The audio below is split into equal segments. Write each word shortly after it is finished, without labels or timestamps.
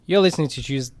You're listening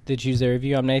to the Tuesday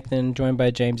Review. I'm Nathan, joined by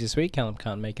James this week. Callum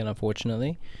can't make it,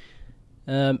 unfortunately.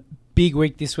 Big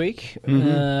week this week.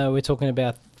 We're talking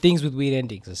about things with weird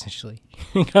endings, essentially.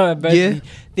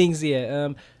 Things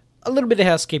here. A little bit of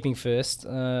housekeeping first.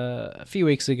 A few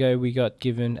weeks ago, we got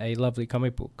given a lovely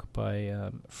comic book by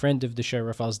a friend of the show,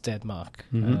 Raphael's dad, Mark.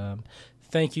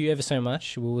 Thank you ever so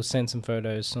much. We'll send some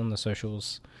photos on the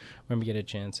socials when we get a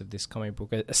chance of this comic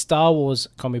book. A Star Wars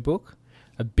comic book.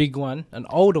 A big one, an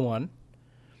older one.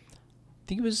 I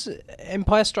think it was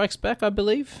Empire Strikes Back, I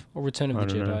believe, or Return of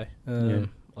the Jedi.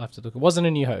 I'll have to look. It wasn't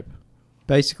A New Hope.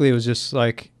 Basically, it was just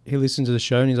like he listened to the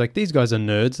show and he's like, "These guys are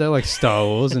nerds. They like Star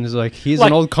Wars," and he's like, "Here's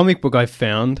an old comic book I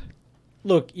found."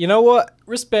 Look, you know what?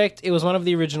 Respect. It was one of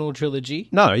the original trilogy.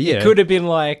 No, yeah, it could have been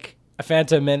like a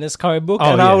Phantom Menace comic book,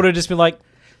 and I would have just been like,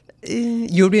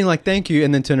 "You would be like, thank you,"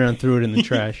 and then turn around and threw it in the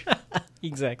trash.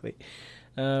 Exactly.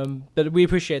 But we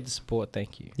appreciate the support.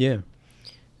 Thank you. Yeah.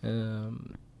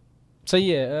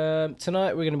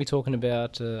 Tonight we're going to be talking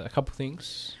about a couple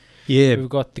things. Yeah. We've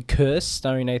got The Curse,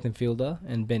 starring Nathan Fielder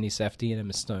and Benny Safdie and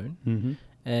Emma Stone.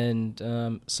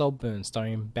 And Saltburn,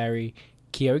 starring Barry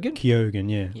Keoghan. Keoghan,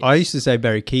 yeah. Yes. I used to say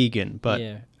Barry Keoghan, but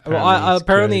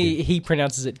apparently he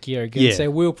pronounces it Keoghan,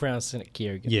 so we'll pronounce it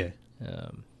Keoghan.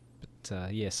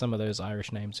 Yeah. Some of those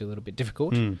Irish names are a little bit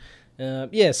difficult.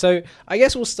 So I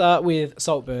guess we'll start with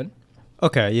Saltburn.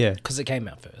 Okay, yeah. Because it came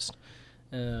out first.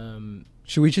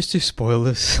 Should we just do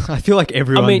spoilers? I feel like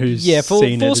everyone who's seen it.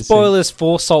 Full spoilers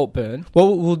for Saltburn.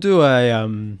 Well, we'll do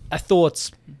a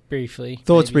thoughts briefly.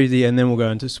 Briefly, and then we'll go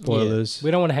into spoilers. Yeah.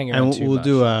 We don't want to hang around too much. And we'll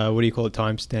do a, what do you call it,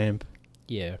 timestamp.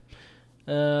 Yeah.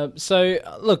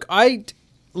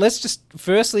 Let's just,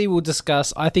 firstly, we'll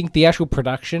discuss, I think the actual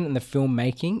production and the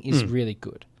filmmaking is really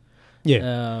good.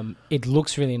 Yeah. It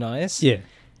looks really nice. Yeah.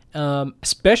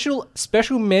 Special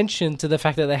mention to the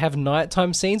fact that they have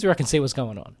nighttime scenes where I can see what's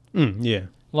going on. Yeah.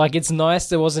 Like, it's nice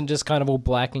there wasn't just kind of all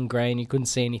black and grey and you couldn't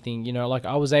see anything. You know, like,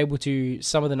 I was able to...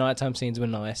 Some of the nighttime scenes were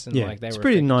nice. And like they it's were a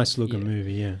pretty effective. nice looking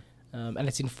movie, yeah. And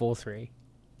it's in 4:3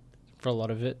 for a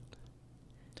lot of it.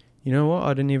 You know what?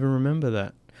 I didn't even remember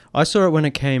that. I saw it when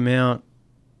it came out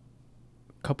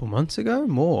a couple months ago?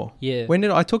 More. Yeah. When did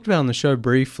I talked about it on the show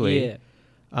briefly. Yeah.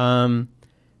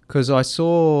 Because I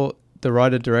saw the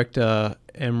writer-director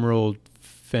Emerald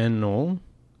Fennell.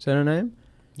 Is that her name?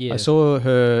 Yeah. I saw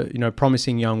her,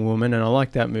 Promising Young Woman, and I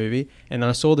liked that movie. And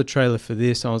I saw the trailer for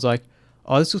this, and I was like,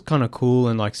 oh, this was kind of cool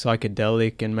and like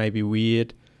psychedelic and maybe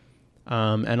weird.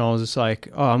 And I was just like,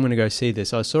 oh, I'm going to go see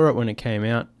this. I saw it when it came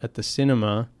out at the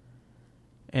cinema.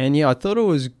 And yeah, I thought it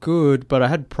was good, but I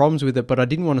had problems with it, but I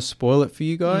didn't want to spoil it for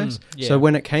you guys. So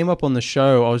when it came up on the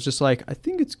show, I was just like, I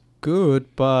think it's good,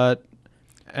 but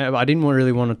I didn't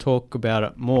really want to talk about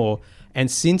it more. And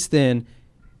since then,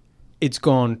 it's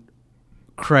gone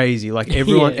crazy. Like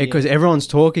everyone, because everyone's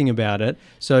talking about it.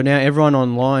 So now everyone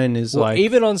online is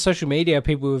even on social media,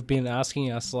 people have been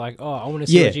asking us like, "Oh, I want to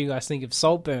see what you guys think of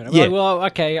Saltburn." I'm like, "Well,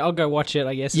 okay, I'll go watch it.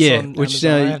 I guess." It's on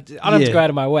Amazon. I don't have to go out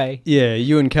of my way. Yeah,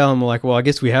 you and Callum were like, "Well, I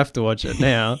guess we have to watch it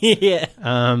now." Yeah.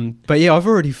 But yeah,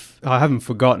 I haven't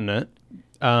forgotten it.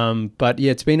 But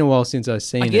yeah, it's been a while since I've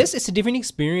seen it. I guess it's a different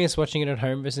experience watching it at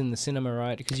home versus in the cinema,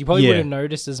 right? Because you probably wouldn't have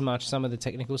noticed as much some of the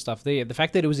technical stuff there. The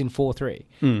fact that it was in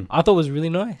 4:3, I thought was really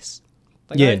nice.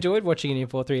 I enjoyed watching it in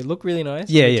 4:3. It looked really nice.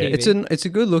 Yeah, yeah. It's a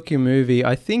good looking movie.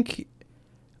 I think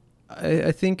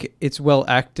it's well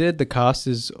acted. The cast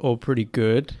is all pretty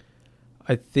good.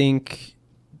 I think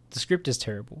the script is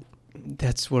terrible.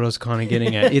 That's what I was kind of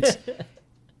getting at.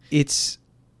 It's.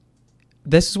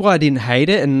 This is why I didn't hate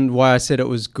it and why I said it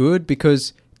was good,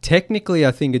 because technically I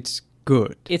think it's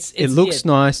good. It looks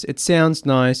nice. It sounds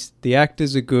nice. The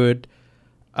actors are good.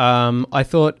 I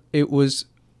thought it was...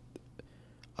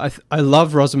 I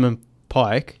love Rosamund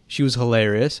Pike. She was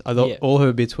hilarious. I thought all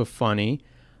her bits were funny.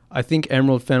 I think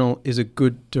Emerald Fennell is a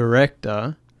good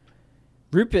director.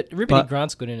 Rupert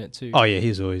Grant's good in it too. Oh, yeah,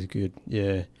 he's always good.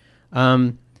 Yeah.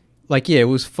 It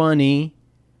was funny.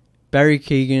 Barry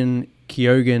Keoghan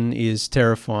is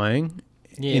terrifying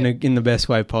in the best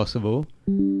way possible.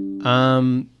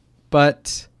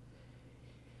 But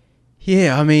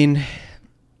yeah, I mean,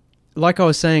 like I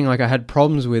was saying, like I had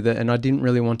problems with it and I didn't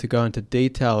really want to go into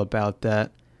detail about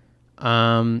that.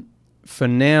 For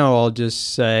now, I'll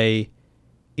just say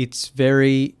it's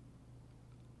very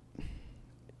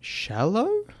shallow.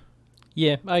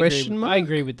 Yeah, I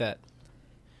agree with that.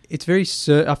 It's very...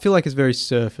 I feel like it's very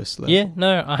surface level. Yeah,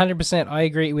 no, 100%. I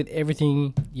agree with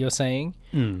everything you're saying.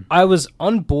 I was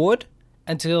on board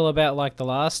until about like the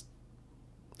last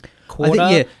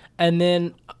quarter, and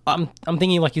then I'm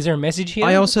thinking like, is there a message here?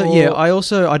 I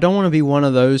don't want to be one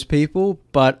of those people,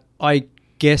 but I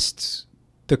guessed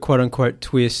the quote unquote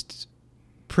twist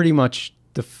pretty much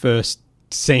the first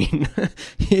scene.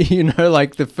 You know,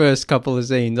 like the first couple of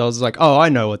scenes. I was like, oh, I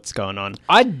know what's going on.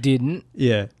 I didn't.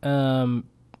 Yeah.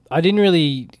 I didn't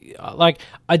really like.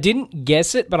 I didn't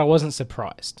guess it, but I wasn't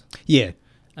surprised. Yeah.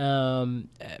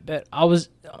 But I was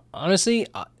honestly,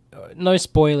 no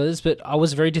spoilers, but I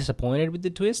was very disappointed with the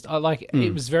twist.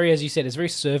 It was very, as you said, it's very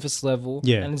surface level.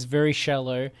 Yeah. And it's very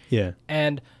shallow. Yeah.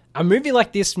 And a movie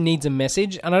like this needs a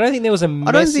message, and I don't think there was a message.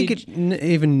 I don't think it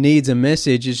even needs a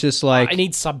message. It's just like... I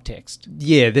need subtext.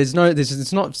 Yeah,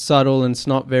 it's not subtle and it's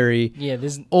not very... Yeah,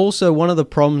 there's... Also, one of the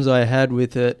problems I had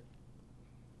with it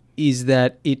is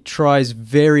that it tries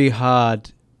very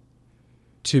hard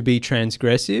to be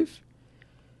transgressive.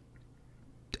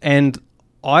 And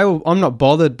I'm not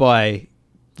bothered by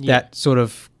that sort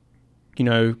of,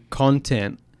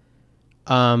 content.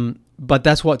 But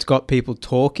that's what's got people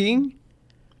talking.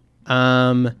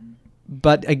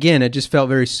 But again, it just felt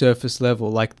very surface level.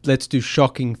 Like, let's do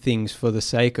shocking things for the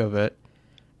sake of it.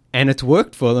 And it's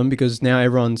worked for them because now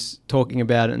everyone's talking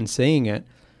about it and seeing it.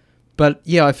 But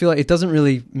yeah, I feel like it doesn't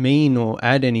really mean or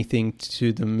add anything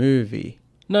to the movie.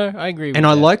 No, I agree with and that.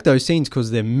 I like those scenes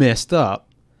because they're messed up.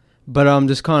 But I'm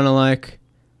just kind of like,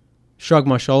 shrug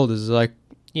my shoulders. Like,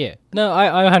 yeah. No,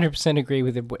 I 100% agree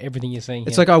with everything you're saying.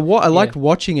 It's like I liked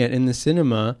watching it in the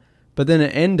cinema, but then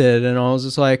it ended and I was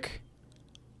just like...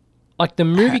 Like, the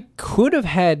movie could have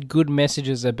had good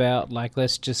messages about, like,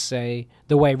 let's just say,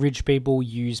 the way rich people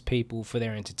use people for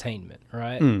their entertainment,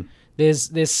 right? Mm.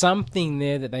 There's something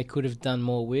there that they could have done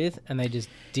more with, and they just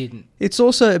didn't. It's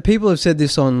also... People have said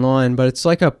this online, but it's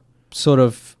like a sort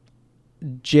of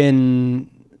not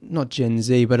Gen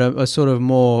Z, but a sort of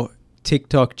more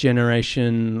TikTok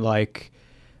generation, like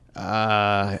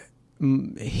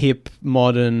hip,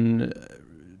 modern,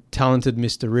 talented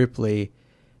Mr. Ripley,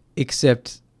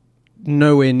 except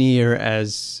nowhere near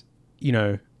as,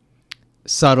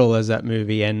 subtle as that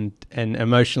movie and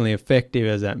emotionally effective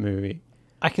as that movie.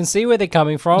 I can see where they're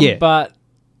coming from, but...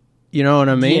 You know what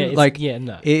I mean?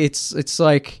 No. It's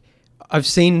like, I've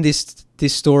seen this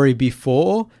story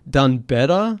before, done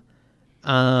better.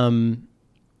 And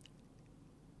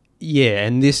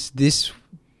this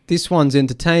one's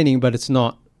entertaining, but it's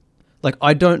not, like,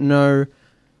 I don't know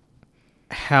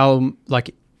how,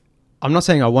 like, I'm not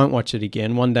saying I won't watch it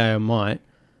again. One day I might,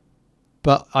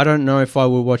 but I don't know if I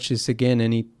will watch this again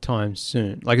anytime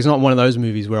soon. Like, it's not one of those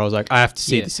movies where I was like, I have to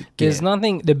see this again. There's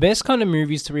nothing, the best kind of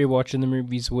movies to rewatch are the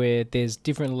movies where there's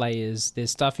different layers, there's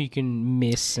stuff you can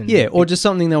miss. And or just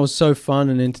something that was so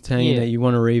fun and entertaining that you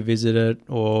want to revisit it,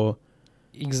 or...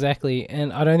 Exactly,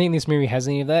 and I don't think this movie has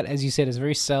any of that. As you said, it's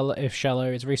very shallow,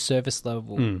 it's very surface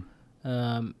level.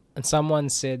 And someone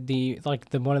said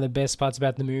one of the best parts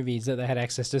about the movie is that they had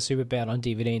access to Superbad on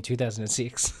DVD in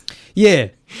 2006. Yeah,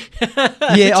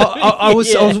 I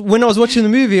was when I was watching the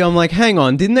movie, I'm like, hang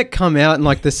on, didn't that come out in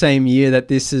like the same year that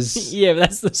this is? Yeah,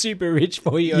 that's the super rich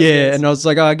for you. And I was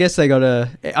like, oh, I guess they got to.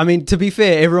 I mean, to be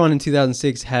fair, everyone in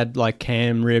 2006 had like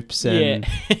cam rips and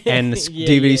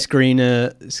DVD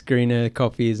screener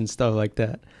copies and stuff like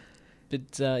that.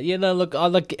 But,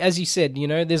 look, as you said,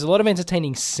 there's a lot of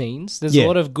entertaining scenes. There's a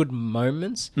lot of good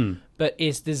moments. But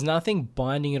there's nothing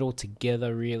binding it all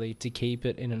together, really, to keep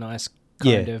it in a nice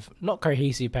kind of, not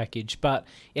cohesive package, but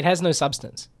it has no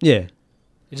substance. Yeah.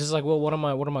 It's just like, well, what am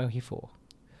I here for?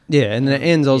 Yeah, and then it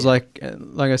ends, I was like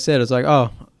I said, it's like,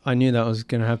 oh, I knew that was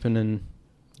going to happen,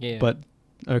 but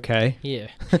okay. Yeah.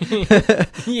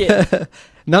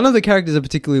 None of the characters are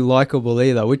particularly likable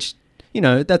either, which,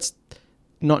 that's...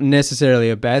 not necessarily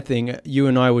a bad thing. You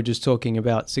and I were just talking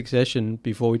about Succession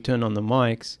before we turned on the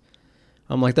mics.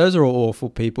 I'm like, those are all awful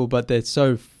people, but they're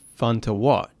so fun to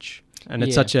watch. And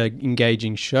it's such an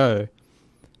engaging show.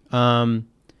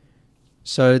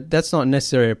 So that's not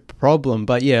necessarily a problem.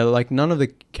 But yeah, like none of the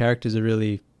characters are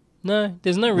really... No,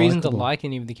 there's no reason to like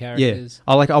any of the characters.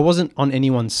 Yeah, I wasn't on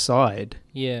anyone's side.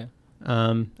 Yeah.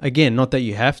 Again, not that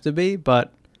you have to be,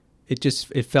 but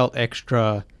it felt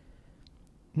extra...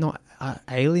 Not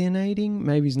alienating,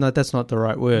 maybe not. That's not the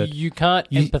right word. You can't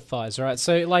empathize, right?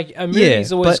 So, like, a movie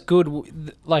is always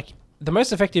good. Like, the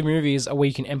most effective movies are where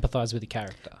you can empathize with the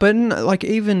character. But like,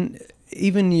 even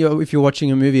if you're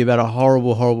watching a movie about a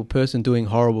horrible person doing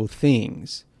horrible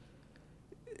things,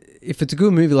 if it's a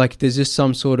good movie, like, there's just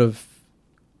some sort of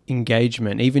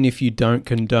engagement, even if you don't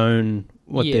condone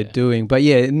what they're doing. But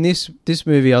yeah, in this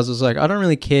movie, I was just like, I don't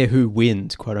really care who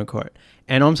wins, quote unquote.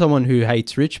 And I'm someone who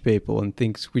hates rich people and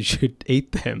thinks we should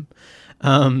eat them.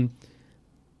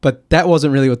 But that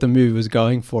wasn't really what the movie was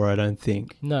going for, I don't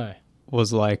think. No.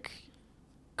 Was like...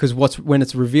 Because when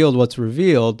it's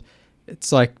revealed,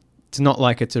 it's like it's not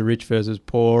like it's a rich versus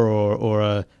poor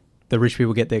or the rich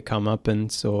people get their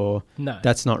comeuppance, or No.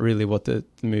 that's not really what the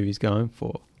movie's going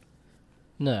for.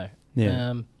 No.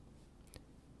 Yeah.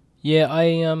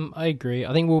 I agree.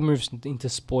 I think we'll move into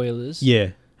spoilers. Yeah.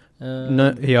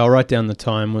 No. Yeah, I'll write down the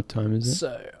time. What time is it?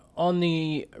 So on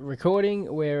the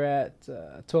recording, we're at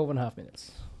 12 and a half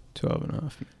minutes. 12 and a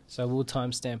half minutes. So we'll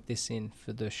timestamp this in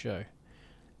for the show.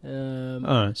 All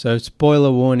right. So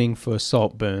spoiler warning for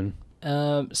Saltburn.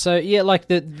 So yeah,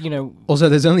 like Also,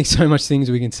 there's only so much things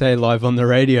we can say live on the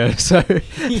radio, so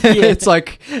it's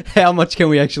like, how much can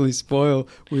we actually spoil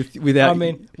without? I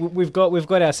mean, we've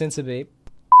got our censor beep.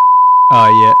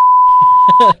 Oh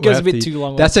yeah, Goes a bit too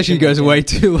long. That actually goes way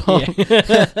too long.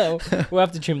 Yeah. We'll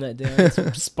have to trim that down.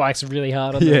 It spikes really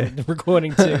hard on the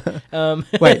recording too.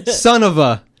 Wait, son of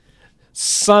a.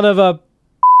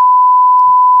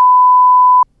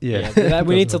 Yeah,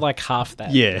 we need to like half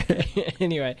that. Yeah.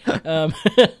 Anyway,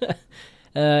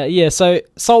 so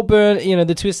Saltburn,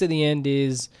 the twist at the end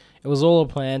is it was all a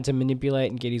plan to manipulate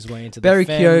and get his way into Barry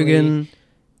the family. Keoghan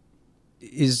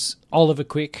is Oliver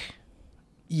Quick.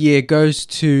 Yeah, goes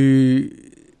to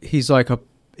he's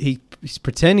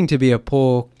pretending to be a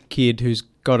poor kid who's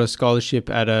got a scholarship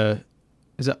at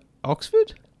is it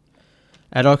Oxford?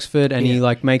 At Oxford, and he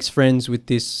like makes friends with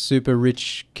this super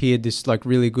rich kid, this like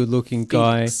really good looking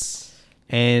guy,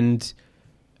 and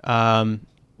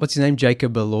what's his name?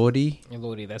 Jacob Elordi.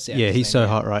 Elordi, that's it. Yeah, he's so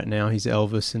hot right now. He's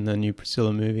Elvis in the new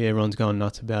Priscilla movie. Everyone's going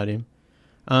nuts about him.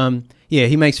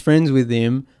 He makes friends with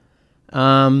him,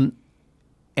 and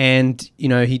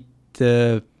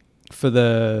for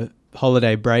the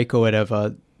holiday break or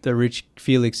whatever, the rich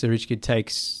kid,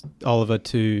 takes Oliver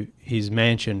to his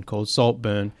mansion called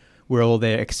Saltburn, where all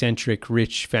their eccentric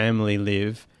rich family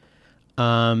live.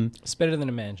 It's better than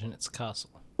a mansion. It's a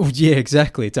castle. Yeah,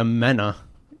 exactly. It's a manor.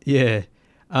 Yeah.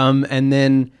 And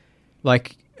then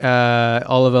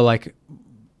Oliver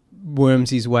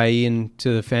worms his way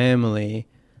into the family.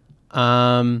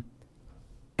 And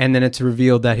then it's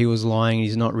revealed that he was lying.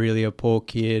 He's not really a poor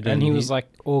kid. And he was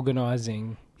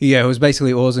organizing. Yeah, it was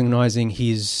basically organizing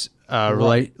his how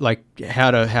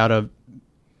to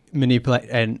manipulate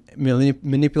and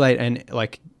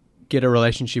get a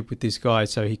relationship with this guy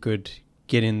so he could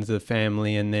get into the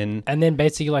family, and then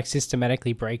basically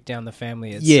systematically break down the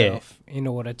family itself in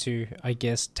order to, I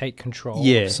guess, take control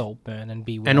of Saltburn and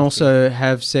be wealthy. And also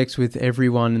have sex with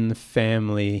everyone in the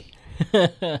family.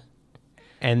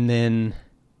 And then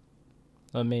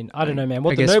I mean, I don't know, man.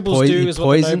 What the nobles do is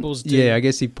what the nobles do. Yeah, I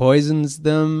guess he poisons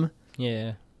them.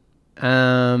 Yeah.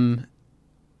 And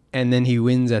then he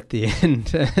wins at the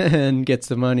end and gets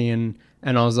the money, and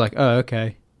I was like, oh,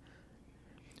 okay.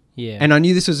 Yeah. And I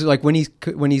knew this was when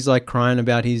he's like crying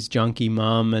about his junkie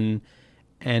mum, and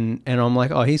I'm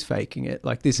like, oh, he's faking it.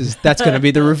 Like that's going to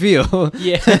be the reveal.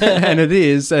 Yeah. And it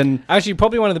is. And actually,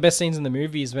 probably one of the best scenes in the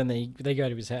movie is when they go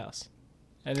to his house.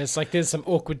 And it's there's some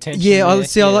awkward tension. Yeah,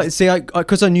 there.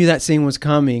 because I knew that scene was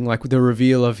coming, like the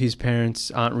reveal of his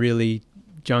parents aren't really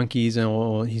junkies,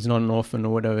 or he's not an orphan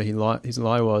or whatever his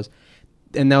lie was.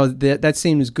 And that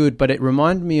scene was good, but it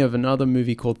reminded me of another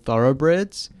movie called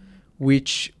Thoroughbreds,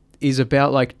 which is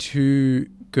about two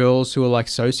girls who are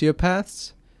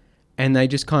sociopaths, and they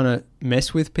just kind of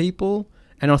mess with people.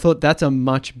 And I thought that's a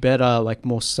much better,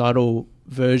 more subtle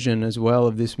version as well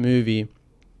of this movie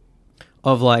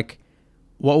of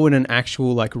what would an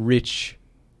actual rich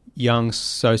young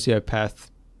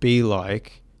sociopath be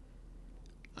like.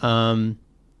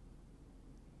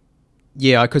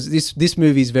 Because this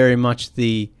movie is very much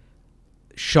the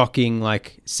shocking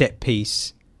set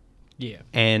piece. Yeah.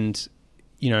 And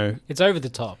it's over the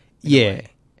top. Yeah.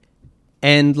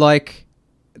 And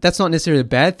that's not necessarily a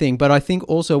bad thing, but I think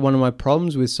also one of my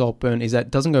problems with Saltburn is that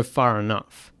it doesn't go far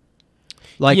enough.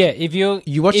 If you're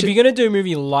going to do a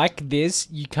movie like this,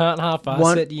 you can't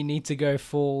half-ass it. You need to go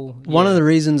full. One of the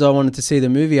reasons I wanted to see the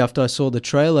movie after I saw the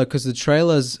trailer, because the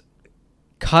trailer's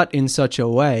cut in such a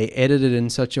way, edited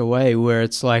in such a way where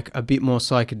it's a bit more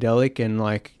psychedelic, and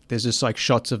there's just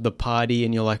shots of the party,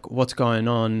 and you're like, what's going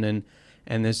on?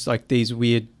 And there's these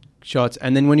weird shots.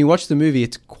 And then when you watch the movie,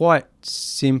 it's quite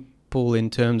simple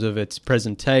in terms of its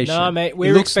presentation. No, mate, it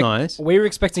looks nice. We were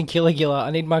expecting Caligula.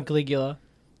 I need my Caligula.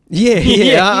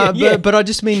 Yeah. But I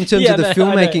just mean in terms of the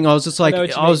filmmaking, I was just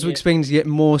I was expecting to get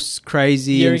more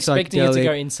crazy. You're and expecting psychedelic. it to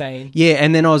go insane. Yeah,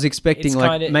 and then I was expecting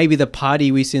maybe the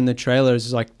party we see in the trailer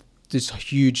is this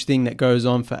huge thing that goes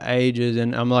on for ages,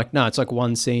 and I'm like, no, it's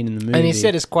one scene in the movie. And he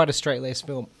said it's quite a straight-laced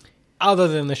film, other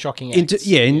than the shocking acts.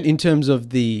 In terms of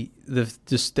the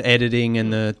just the editing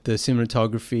and the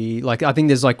cinematography, I think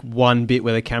there's one bit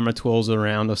where the camera twirls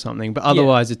around or something, but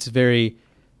otherwise it's very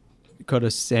got a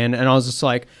sand, and I was just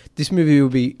like, this movie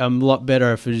would be a lot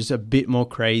better if it was just a bit more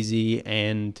crazy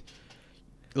and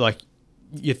like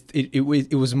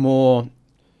it was more.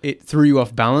 It threw you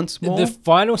off balance more. The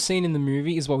final scene in the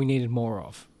movie is what we needed more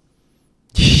of.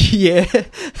 Yeah,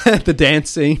 the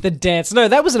dance scene. The dance. No,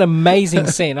 that was an amazing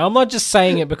scene. I'm not just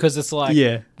saying it because it's like,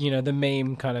 Yeah. you know, the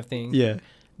meme kind of thing. Yeah.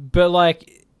 But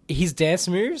like his dance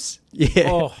moves, Yeah.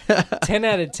 oh, 10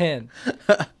 out of 10.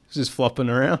 Just flopping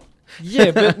around.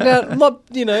 Yeah, but now, not,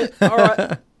 you know, all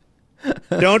right.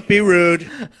 Don't be rude.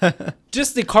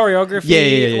 Just the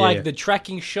choreography, Yeah. the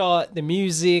tracking shot, the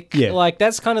music, Yeah. like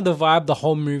that's kind of the vibe the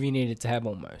whole movie needed to have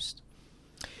almost.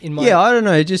 In my Yeah, I don't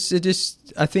know. It just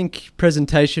I think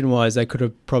presentation-wise, they could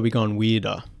have probably gone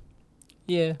weirder.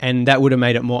 Yeah. And that would have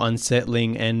made it more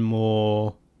unsettling and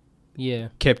more Yeah.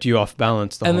 kept you off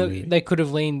balance the whole movie. They could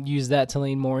have used that to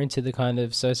lean more into the kind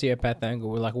of sociopath angle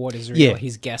where like what is real? Yeah.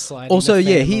 He's gaslighting. Also, the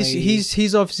yeah, family.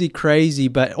 he's obviously crazy,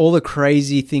 but all the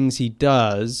crazy things he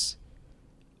does,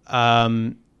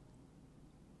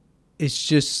 it's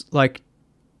just like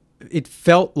it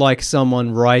felt like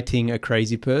someone writing a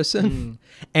crazy person.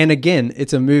 And again,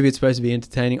 it's a movie; it's supposed to be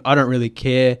entertaining. I don't really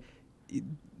care,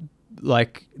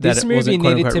 like that This it movie wasn't quote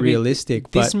needed unquote to be- realistic.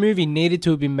 This But movie needed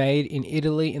to have been made in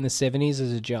Italy in the 70s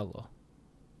as a giallo.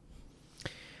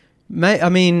 I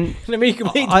mean, I mean,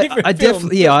 completely I different film.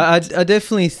 definitely, yeah, I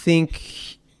definitely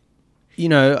think, you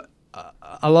know,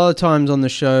 a lot of times on the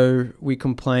show we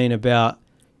complain about,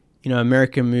 you know,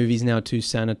 American movies now too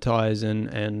sanitized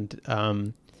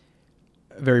and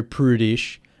very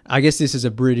prudish. I guess this is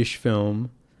a British film,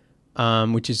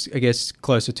 which is, I guess,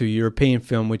 closer to a European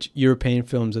film, which European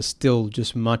films are still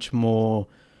just much more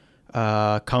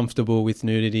comfortable with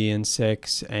nudity and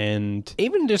sex and...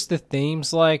 Even just the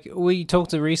themes, like we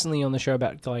talked recently on the show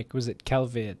about, like, was it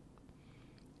Calvert?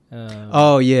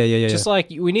 Oh, yeah. Just like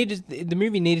the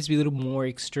movie needed to be a little more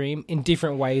extreme in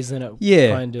different ways than it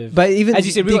kind of. But even as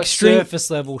you said, we the got extreme, surface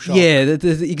level shock. Yeah,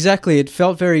 exactly. It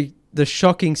felt very... The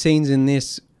shocking scenes in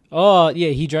this... Oh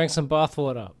yeah, he drank some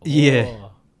bathwater. Yeah.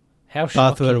 Oh, how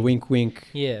shocking. Bathwater, wink, wink.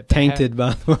 Yeah, but Tainted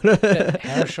bathwater.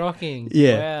 How shocking.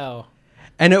 Yeah. Wow.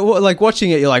 And like watching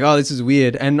it, you're like, oh, this is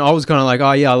weird. And I was kind of like,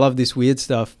 oh yeah, I love this weird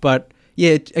stuff. But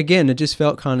yeah, again, it just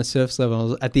felt kind of surface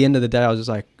level. At the end of the day, I was just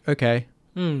like, okay.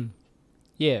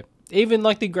 Yeah. Even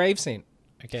like the grave scene.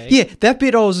 Okay. Yeah, that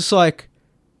bit I was just like,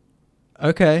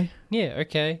 okay. Yeah,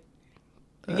 okay.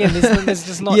 Again, there's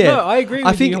just not... Yeah. No, I agree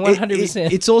with you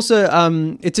 100%. It's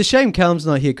also, it's a shame Callum's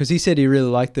not here because he said he really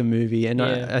liked the movie and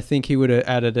Yeah. I think he would have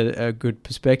added a good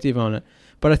perspective on it.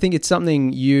 But I think it's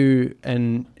something you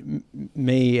and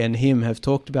me and him have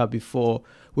talked about before,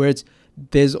 where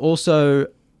there's also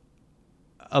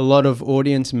a lot of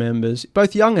audience members,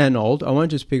 both young and old, I won't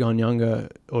just pick on younger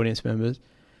audience members,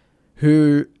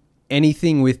 who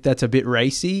anything with that's a bit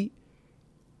racy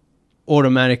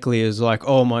automatically is like,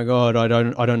 oh my God, I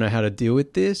don't know how to deal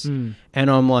with this. And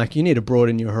I'm like, you need to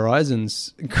broaden your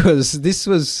horizons because this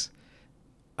was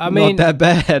not that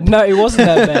bad. No, it wasn't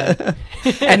that bad.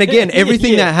 And again,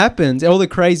 everything that happens, all the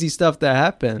crazy stuff that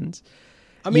happens.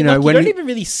 I mean, you know, like, you don't even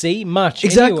really see much.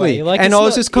 Exactly. Anyway. Like, and I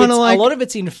was just kind of like... A lot of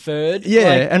it's inferred. Yeah,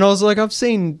 like, and I was like, I've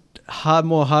seen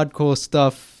more hardcore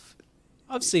stuff.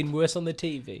 I've seen worse on the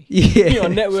TV. Yeah.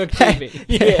 On network TV.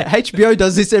 Yeah. HBO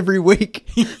does this every week.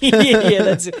 Yeah,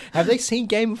 that's it. Have they seen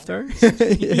Game of Thrones?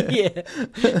 Yeah.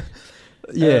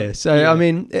 Yeah, so, yeah. I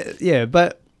mean, yeah,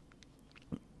 but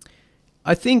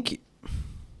I think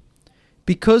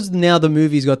because now the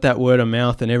movie's got that word of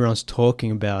mouth and everyone's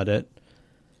talking about it.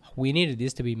 We needed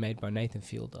this to be made by Nathan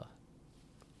Fielder.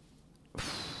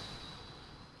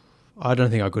 I don't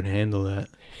think I could handle that.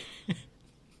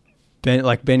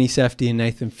 Like Benny Safdie and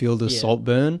Nathan Fielder's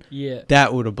Saltburn. Yeah.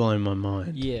 That would have blown my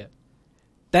mind. Yeah.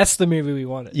 That's the movie we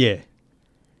wanted. Yeah.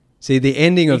 See, the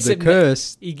ending of The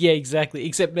Curse... Yeah, exactly.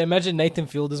 Except imagine Nathan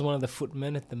Fielder's one of the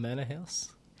footmen at the Manor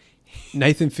House.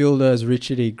 Nathan Fielder as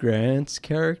Richard E. Grant's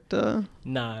character?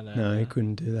 No, he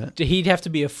couldn't do that. He'd have to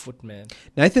be a footman.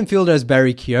 Nathan Fielder as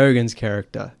Barry Keoghan's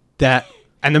character.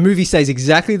 And the movie stays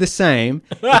exactly the same,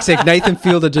 except Nathan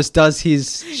Fielder just does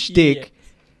his shtick. Yeah.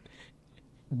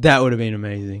 That would have been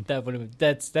amazing. That would have.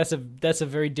 That's a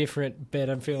very different bet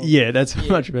I'm feeling. Yeah, that's a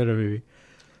much better movie.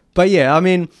 But yeah, I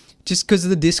mean, just because of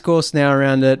the discourse now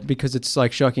around it, because it's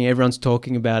like shocking, everyone's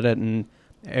talking about it, and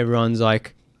everyone's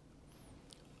like,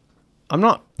 I'm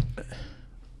not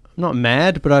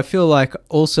mad, but I feel like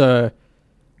also,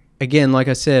 again, like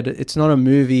I said, it's not a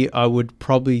movie I would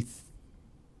probably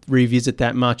revisit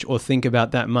that much or think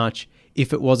about that much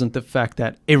if it wasn't the fact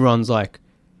that everyone's like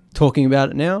talking about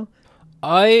it now.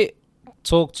 I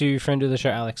talked to a friend of the show,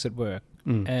 Alex, at work,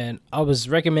 and I was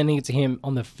recommending it to him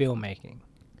on the filmmaking.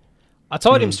 I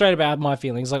told him straight about my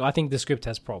feelings. Like, I think the script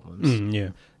has problems. Yeah.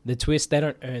 The twist, they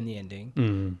don't earn the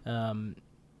ending.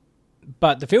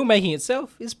 But the filmmaking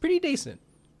itself is pretty decent.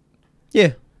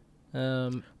 Yeah.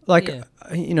 Yeah.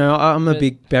 I'm a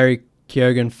big Barry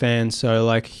Keoghan fan, so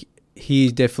like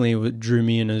he definitely drew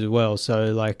me in as well. So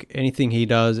like anything he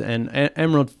does, and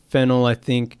Emerald Fennell, I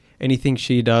think anything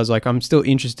she does, like I'm still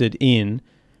interested in.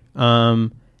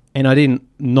 And I didn't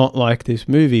not like this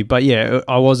movie, but yeah,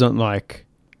 I wasn't like,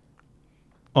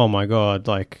 oh my God,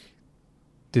 like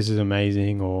this is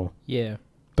amazing, or yeah.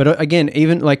 But again,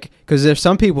 even like, because there's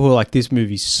some people who are like, this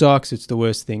movie sucks, it's the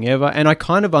worst thing ever. And I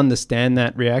kind of understand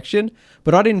that reaction,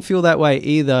 but I didn't feel that way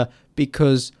either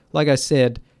because, like I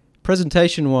said,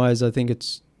 presentation-wise, I think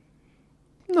it's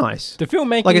nice. The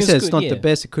filmmaking like I is said, good, it's not the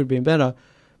best, it could have been better.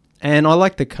 And I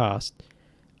like the cast.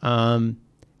 And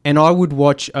I would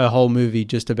watch a whole movie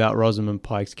just about Rosamund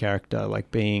Pike's character,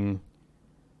 like being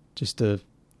just a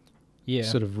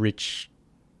sort of rich,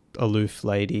 aloof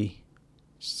lady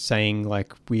saying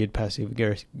like weird passive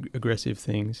aggressive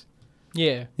things.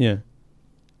 Yeah. Yeah.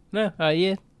 No,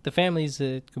 yeah. The families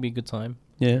could be a good time.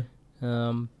 Yeah.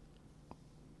 I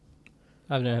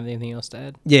don't have anything else to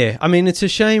add. Yeah. I mean, it's a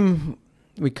shame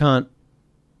we can't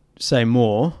say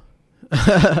more.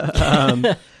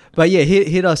 But yeah,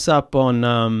 hit us up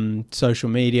on social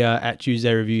media at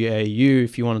Tuesday Review AU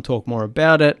if you want to talk more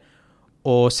about it,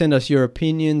 or send us your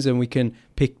opinions and we can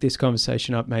pick this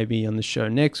conversation up maybe on the show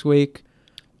next week.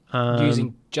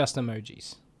 Using just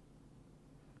emojis.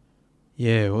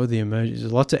 Yeah, all the emojis.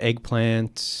 There's lots of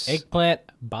eggplants. Eggplant,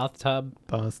 bathtub.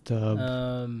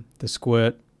 The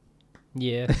squirt.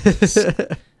 Yeah.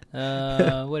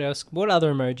 What else? What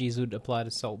other emojis would apply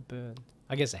to Saltburn?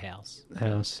 I guess a house.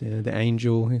 House, yeah. The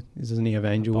angel. Doesn't he have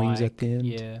angel wings at the end?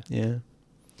 Yeah. Yeah.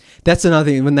 That's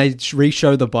another thing. When they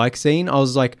re-show the bike scene, I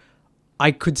was like,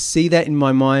 I could see that in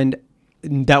my mind.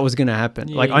 That was going to happen.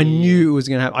 Yeah, like, I knew it was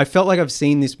going to happen. I felt like I've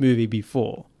seen this movie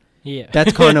before. Yeah.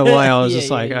 That's kind of why I was just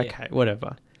like, okay,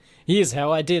 whatever. Here's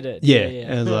how I did it. Yeah.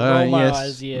 And I was like, Roll my yes.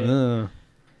 eyes, yeah.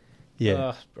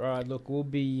 Yeah. Right, look, we'll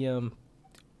be...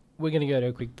 we're going to go to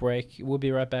a quick break. We'll be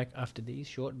right back after these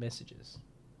short messages.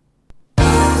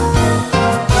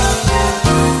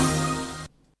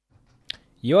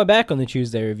 You're back on the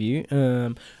Tuesday Review.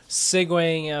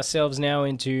 Segueing ourselves now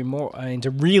into into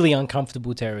really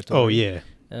uncomfortable territory. Oh, yeah.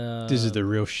 This is the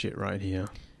real shit right here.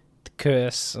 The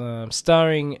Curse,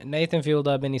 starring Nathan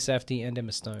Fielder, Benny Safdie, and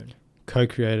Emma Stone.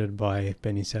 Co-created by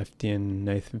Benny Safdie and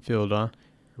Nathan Fielder.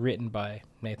 Written by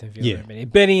Nathan Fielder and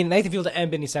Benny. Nathan Fielder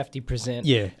and Benny Safdie present.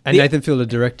 Yeah, and Nathan Fielder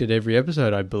directed every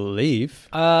episode, I believe.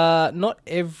 Not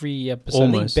every episode.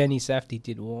 Almost. I think Benny Safdie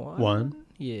did one.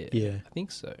 Yeah. I think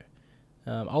so.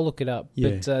 I'll look it up.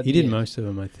 Yeah, but, he did most of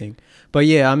them, I think. But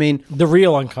yeah, I mean, the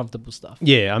real uncomfortable stuff.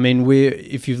 Yeah, I mean,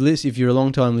 if you're a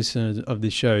long time listener of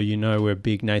this show, you know we're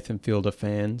big Nathan Fielder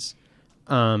fans,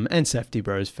 and Safdie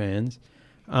Bros fans.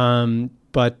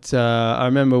 But I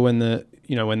remember when they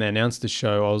announced the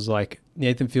show, I was like,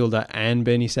 Nathan Fielder and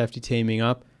Benny Safdie teaming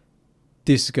up,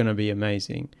 this is going to be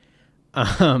amazing.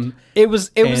 It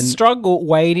was a struggle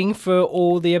waiting for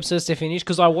all the episodes to finish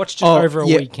because I watched it over a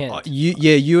weekend.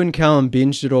 You and Callum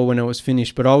binged it all when it was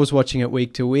finished, but I was watching it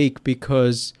week to week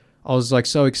because I was like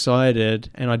so excited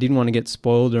and I didn't want to get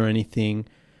spoiled or anything.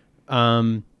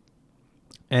 And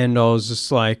I was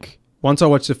just like, once I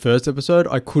watched the first episode,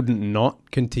 I couldn't not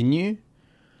continue.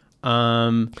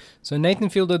 So Nathan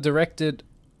Fielder directed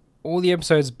all the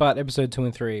episodes but episode 2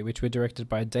 and 3, which were directed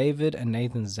by David and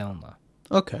Nathan Zellner.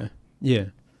 Okay. Yeah.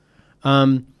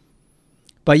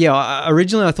 But yeah,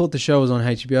 originally I thought the show was on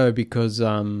HBO because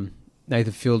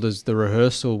Nathan Fielder's The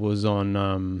Rehearsal was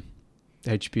on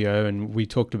HBO, and we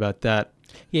talked about that.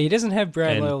 Yeah, he doesn't have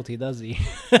brand loyalty, does he?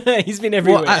 He's been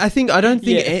everywhere. Well, I don't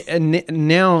think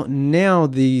now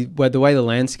the way the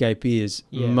landscape is,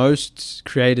 most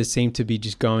creators seem to be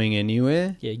just going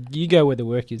anywhere. Yeah, you go where the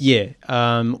work is. Yeah.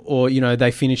 Or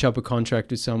they finish up a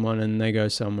contract with someone and they go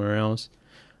somewhere else.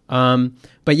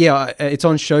 But yeah, it's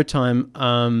on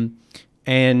Showtime,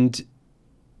 and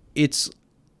it's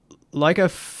like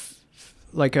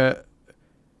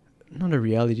not a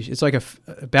reality show. It's like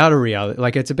about a reality.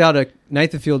 Like, it's about a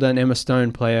Nathan Fielder and Emma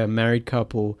Stone play a married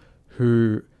couple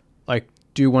who like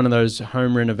do one of those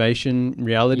home renovation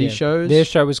reality shows. Their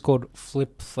show is called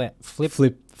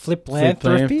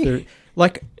Fliplanthropy.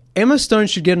 Like, Emma Stone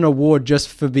should get an award just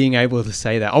for being able to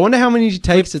say that. I wonder how many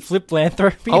takes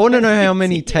Fliplanthropy. I want to know how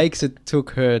many takes it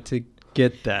took her to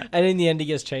get that. And in the end, he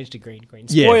gets changed to green.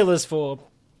 Spoilers for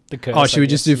The Curse. Oh, should I we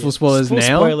just guess, do full spoilers full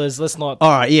now? Spoilers. Let's not. All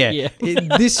right, yeah. Yeah.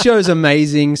 This show's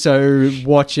amazing, so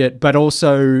watch it. But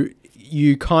also,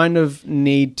 you kind of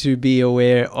need to be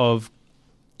aware of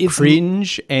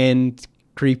cringe and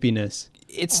creepiness.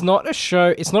 It's not a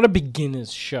show. It's not a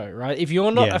beginner's show, right? If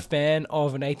you're not Yeah. a fan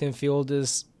of Nathan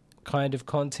Fielder's kind of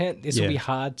content, this will be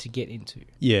hard to get into.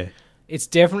 Yeah. It's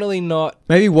definitely not.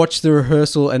 Maybe watch the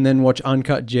rehearsal and then watch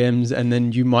Uncut Gems, and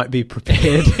then you might be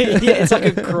prepared. Yeah, it's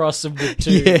like a cross of the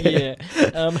two. Yeah.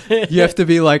 You have to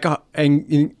be like,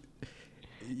 you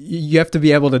have to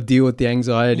be able to deal with the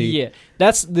anxiety. Yeah,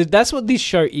 that's what this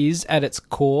show is at its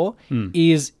core.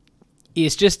 Is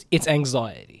it's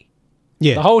anxiety.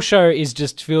 Yeah. The whole show is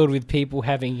just filled with people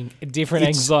having different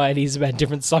anxieties about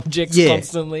different subjects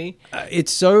constantly.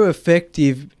 It's so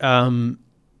effective.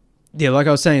 Yeah, like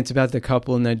I was saying, it's about the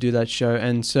couple and they do that show.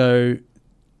 And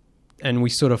we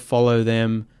sort of follow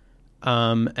them.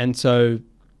 And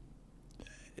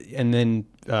then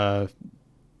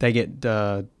they get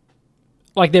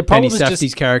Like their Penny problem is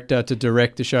Safdie's character to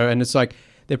direct the show. And it's like,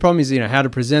 their problem is, how to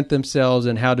present themselves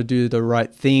and how to do the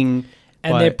right thing.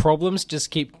 And their problems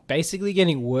just keep basically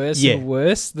getting worse and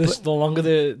worse the longer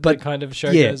the kind of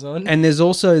show goes on. And there's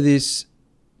also this,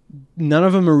 none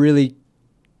of them are really...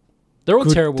 They're all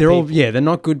terrible people. They're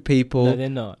not good people. No, they're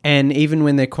not. And even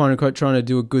when they're quote unquote trying to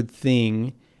do a good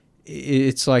thing,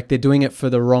 it's like they're doing it for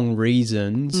the wrong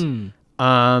reasons.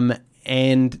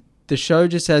 And the show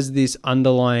just has this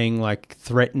underlying, like,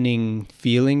 threatening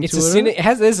feeling to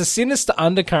it. There's a sinister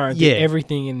undercurrent to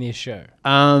everything in this show.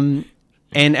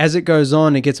 And as it goes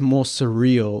on, it gets more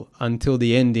surreal until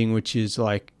the ending, which is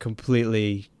like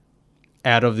completely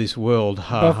out of this world.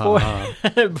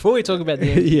 Before we talk about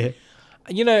the ending,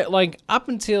 like up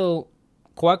until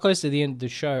quite close to the end of the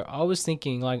show, I was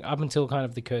thinking, like, up until kind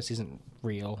of the curse isn't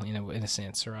real in a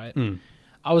sense, right?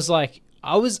 I was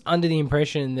under the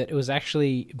impression that it was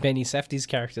actually Benny Safdie's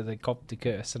character that copped the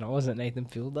curse, and it wasn't Nathan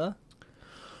Fielder.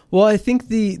 Well, I think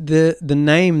the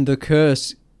name, The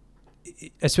Curse,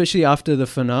 especially after the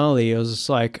finale, I was just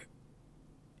like,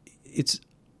 it's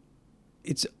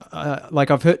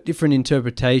like, I've heard different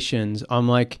interpretations. I'm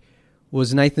like,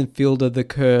 was Nathan Fielder the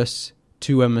curse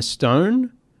to Emma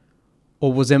Stone,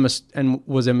 or was Emma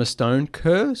Stone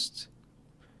cursed?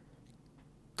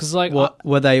 Because like,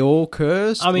 were they all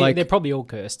cursed? I mean, like, they're probably all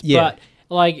cursed. Yeah. But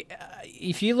like,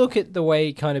 if you look at the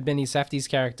way kind of Benny Safdie's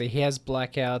character, he has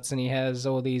blackouts and he has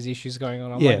all these issues going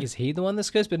on. I'm like, is he the one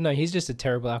that's cursed? But no, he's just a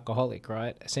terrible alcoholic,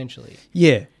 right? Essentially.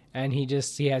 Yeah. And he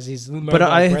has his. But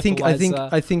I think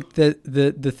that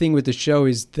the thing with the show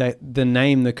is that the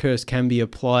name The Curse can be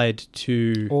applied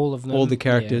to all of them, all the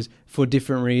characters for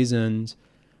different reasons.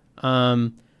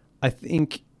 I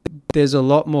think there's a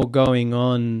lot more going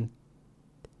on,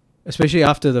 especially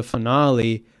after the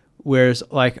finale. Whereas,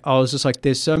 like, I was just like,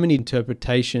 there's so many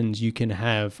interpretations you can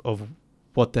have of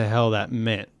what the hell that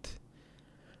meant.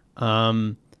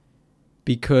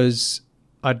 Because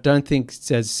I don't think it's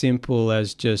as simple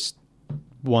as just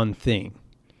one thing.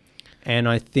 And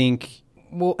I think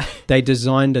they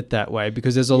designed it that way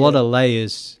because there's a lot of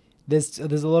layers. There's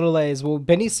a lot of layers. Well,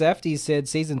 Benny Safdie said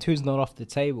season 2's not off the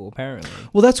table, apparently.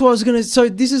 Well, that's what I was going to... So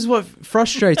this is what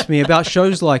frustrates me about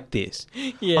shows like this.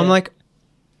 Yeah. I'm like...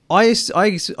 I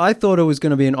thought it was going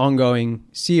to be an ongoing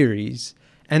series,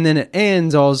 and then it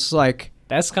ends. I was like,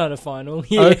 "That's kind of final."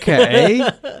 Yeah. Okay,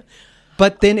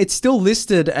 but then it's still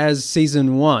listed as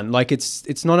season 1. Like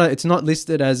it's not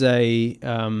listed as a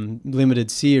limited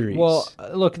series. Well,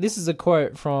 look, this is a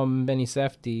quote from Benny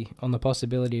Safdie on the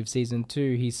possibility of season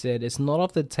 2. He said, "It's not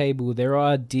off the table. There are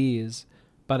ideas,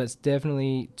 but it's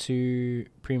definitely too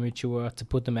premature to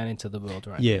put them out into the world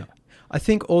right now." Yeah, I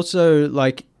think also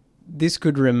like. This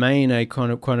could remain a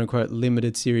kind of quote-unquote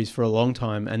limited series for a long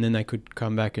time, and then they could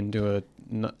come back and do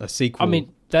a sequel. I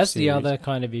mean, that's series. The other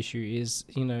kind of issue is,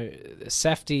 the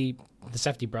Safdie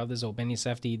brothers or Benny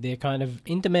Safdie, they're kind of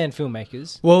in-demand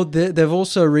filmmakers. Well, they've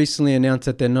also recently announced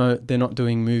that they're not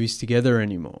doing movies together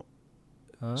anymore.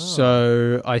 Oh.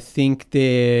 So I think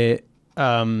they're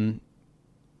like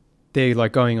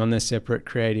going on their separate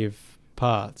creative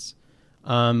paths.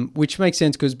 Which makes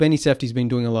sense because Benny Safdie's been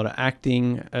doing a lot of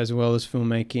acting as well as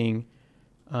filmmaking,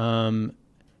 and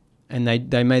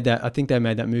they made that. I think they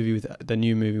made that movie with the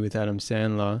new movie with Adam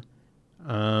Sandler,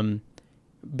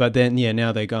 but then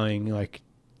now they're going like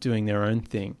doing their own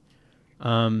thing.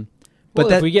 But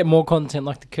if we get more content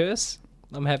like The Curse,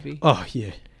 I'm happy. Oh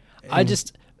yeah, I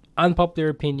just unpopular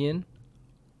opinion.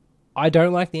 I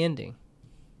don't like the ending.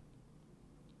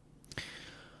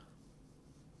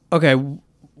 Okay.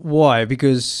 Why?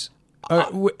 Because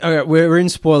we're in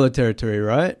spoiler territory,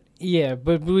 right? Yeah,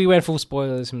 but we went full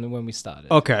spoilers from when we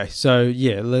started. Okay, so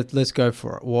yeah, let's go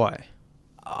for it. Why?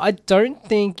 I don't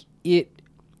think it...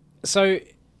 So,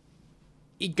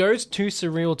 it goes too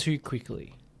surreal too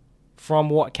quickly from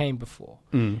what came before.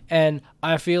 And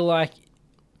I feel like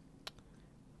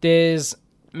there's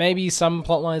maybe some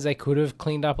plot lines they could have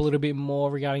cleaned up a little bit more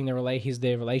regarding their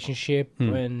relationship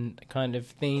and kind of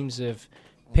themes of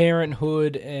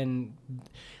parenthood, and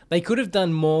they could have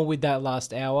done more with that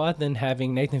last hour than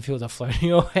having Nathan Fielder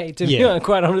floating away, to be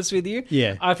quite honest with you.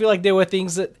 Yeah. I feel like there were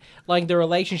things that, like the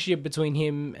relationship between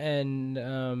him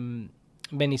and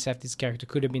Benny Safdie's character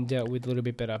could have been dealt with a little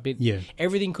bit better.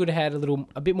 Everything could have had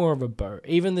a bit more of a bow.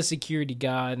 Even the security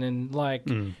guard, and like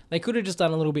they could have just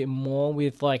done a little bit more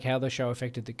with like how the show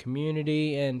affected the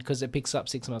community, and because it picks up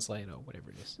 6 months later or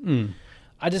whatever it is.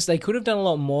 They could have done a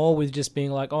lot more with just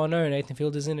being like, oh no, Nathan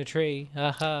Fielder's in a tree.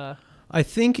 Haha. I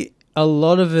think a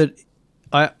lot of it,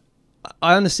 I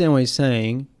understand what you're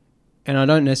saying, and I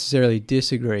don't necessarily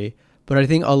disagree, but I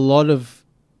think a lot of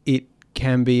it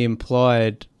can be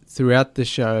implied throughout the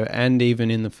show and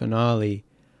even in the finale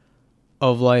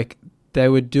of like they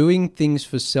were doing things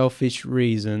for selfish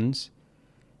reasons,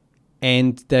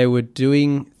 and they were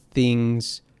doing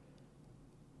things,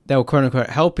 they were quote unquote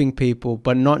helping people,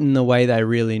 but not in the way they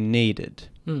really needed.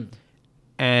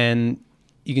 And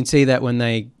you can see that when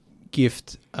they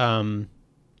gift Abshi,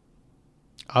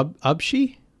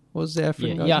 what was the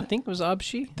African guy? Yeah, I think it was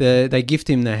Abshi. They gift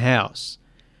him the house,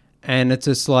 and it's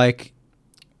just like,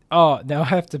 oh, now I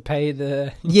have to pay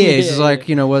the... it's just like,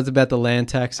 you know, what about the land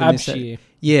tax? And Abshi.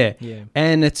 Yeah.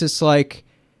 And it's just like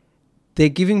they're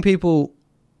giving people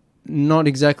not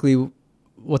exactly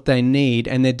what they need,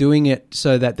 and they're doing it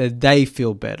so that they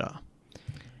feel better.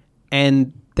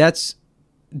 And that's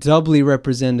doubly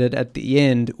represented at the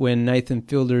end when Nathan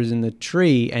Fielder is in the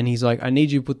tree and he's like, I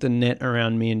need you to put the net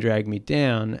around me and drag me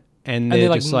down. And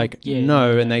they're just like,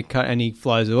 no, and they cut, and he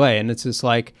flies away. And it's just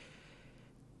like,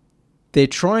 they're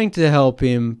trying to help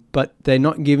him, but they're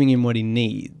not giving him what he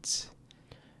needs.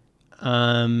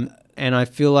 And I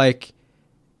feel like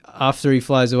after he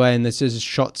flies away and there's just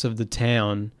shots of the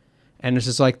town, and it's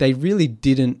just like they really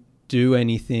didn't do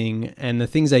anything, and the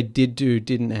things they did do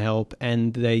didn't help,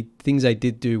 and things they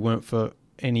did do weren't for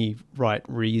any right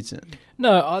reason.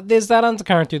 No, there's that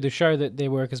undercurrent through the show that their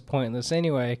work is pointless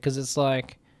anyway, because it's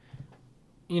like,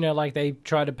 you know, like they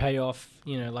try to pay off,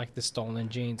 you know, like the stolen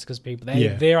genes, because people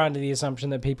they're under the assumption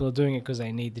that people are doing it because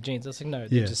they need the genes. It's like, no,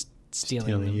 they're just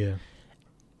stealing them. Yeah.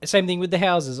 Same thing with the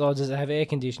houses. Oh, does it have air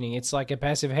conditioning? It's like a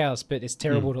passive house, but it's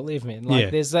terrible to live in.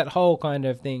 Like there's that whole kind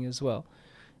of thing as well.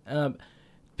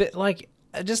 But like,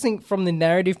 I just think from the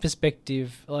narrative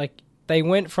perspective, like they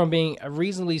went from being a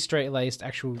reasonably straight-laced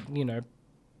actual, you know,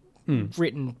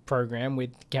 written program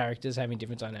with characters having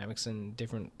different dynamics and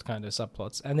different kind of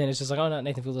subplots, and then it's just like, oh no,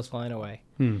 Nathan Fielder's flying away.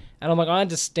 And I'm like, I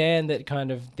understand that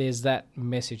kind of there's that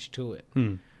message to it,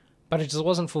 but it just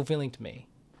wasn't fulfilling to me.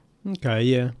 Okay,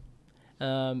 yeah.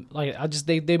 Like I just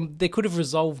they could have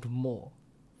resolved more.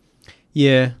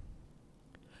 Yeah.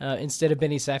 Instead of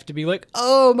Benny Safdie to be like,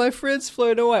 oh, my friend's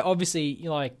flown away. Obviously, you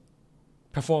know, like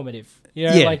performative. You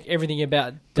know, like everything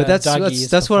about but that's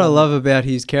what I love about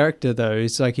his character, though.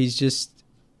 It's like he's just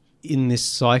in this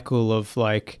cycle of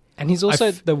like, and he's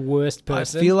also the worst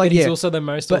person. I feel like but he's also the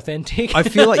most authentic. I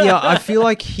feel like I feel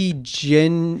like he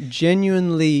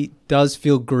genuinely does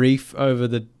feel grief over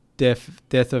the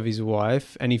death of his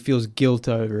wife, and he feels guilt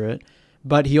over it,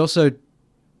 but he also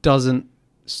doesn't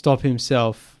stop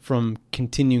himself from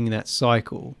continuing that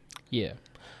cycle. Yeah.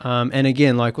 And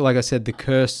again, like I said, the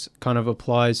curse kind of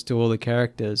applies to all the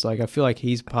characters. Like I feel like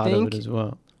he's part of it as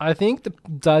well. I think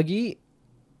Dougie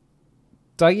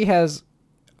has,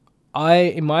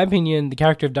 in my opinion, the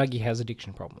character of Dougie has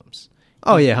addiction problems.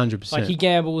 Oh yeah, 100%. Like he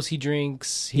gambles, he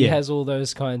drinks, he has all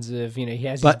those kinds of, you know, he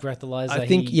has his breathalyzer. I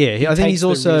think I think he's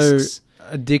also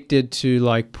addicted to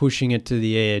like pushing it to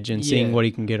the edge and seeing what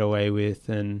he can get away with,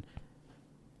 and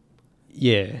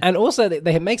and also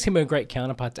it makes him a great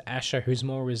counterpart to Asher, who's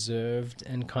more reserved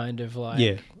and kind of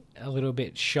like a little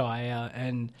bit shyer,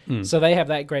 and so they have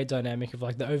that great dynamic of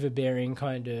like the overbearing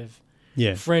kind of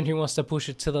friend who wants to push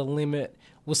it to the limit.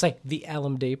 We'll say the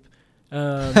Alum Deep.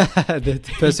 The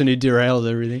person who derails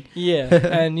everything.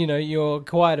 And you know, you're a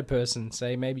quieter person,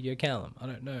 say maybe you're Callum, I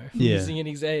don't know,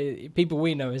 using people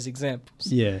we know as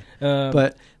examples,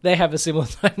 but they have a similar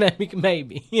dynamic,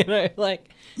 maybe, you know, like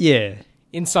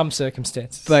in some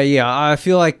circumstances. But I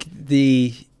feel like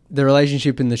the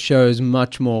relationship in the show is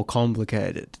much more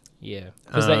complicated.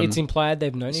 Because it's implied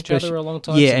they've known each other a long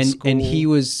time. And he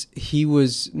was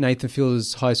Nathan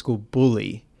Fielder's high school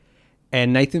bully.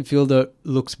 And Nathan Fielder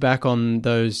looks back on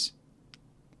those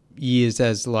years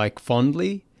as like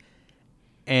fondly,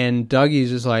 and Dougie's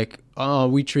just like, oh,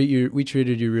 we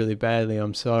treated you really badly,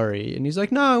 I'm sorry. And he's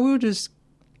like, no, we were just,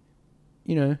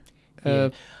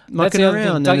 mucking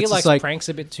around. Dougie likes pranks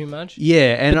a bit too much.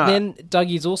 Yeah, and but then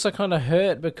Dougie's also kind of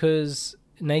hurt because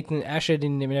Asher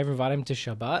didn't even ever invite him to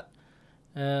Shabbat.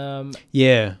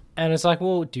 Yeah. And it's like,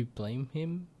 well, do you blame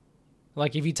him?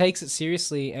 Like, if he takes it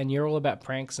seriously and you're all about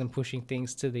pranks and pushing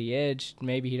things to the edge,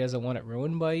 maybe he doesn't want it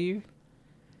ruined by you.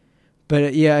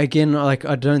 But yeah, again, like,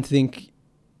 I don't think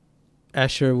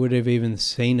Asher would have even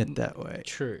seen it that way.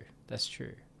 True. That's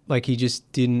true. Like, he just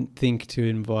didn't think to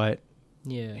invite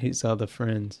his other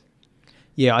friends.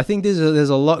 Yeah, I think there's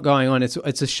a lot going on. It's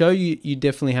a show you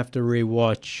definitely have to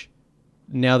rewatch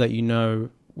now that you know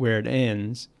where it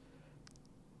ends.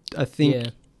 I think,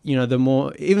 the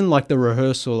more, even like the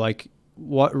rehearsal, like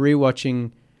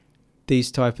rewatching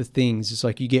these type of things, it's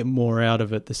like you get more out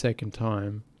of it the second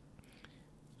time.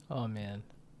 Oh, man.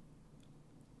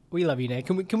 We love you, Nate.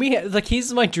 Can we like,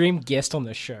 here's my dream guest on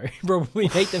the show. Probably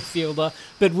Nathan Fielder,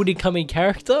 but would he come in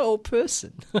character or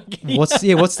person? What's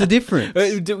the difference?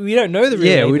 We don't know the real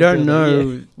Yeah, we don't Fielder,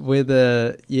 know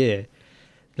whether,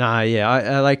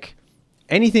 I like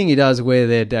anything he does, we're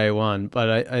there day one,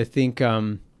 but I think,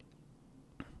 I'm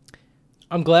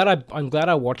glad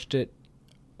I watched it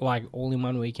like all in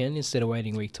one weekend instead of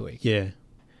waiting week to week. Yeah.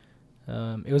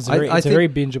 It was a very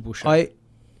bingeable show.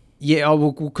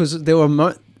 Because there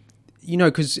were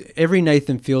because every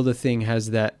Nathan Fielder thing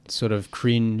has that sort of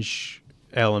cringe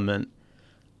element.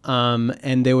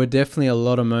 And there were definitely a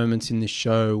lot of moments in the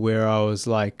show where I was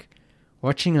like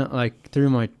watching it like through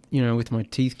my, with my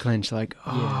teeth clenched, like,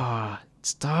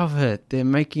 stop it. They're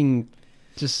making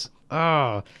just,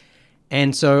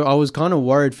 And so I was kind of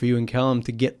worried for you and Callum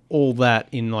to get all that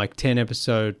in like 10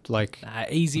 episode, like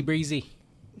easy breezy.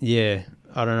 Yeah.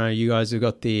 I don't know. You guys have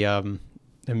got the,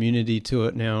 immunity to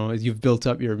it now. You've built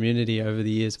up your immunity over the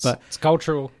years, but it's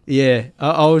cultural. Yeah,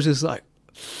 I was just like,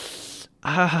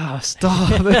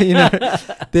 stop.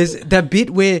 There's that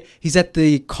bit where he's at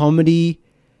the comedy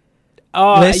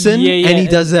lesson and he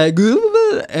does that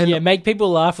and make people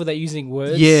laugh without using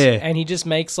words. Yeah, and he just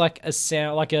makes like a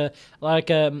sound, like a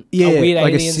weird alien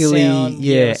like a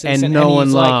silly sound. And no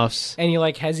one laughs. And he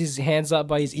like has his hands up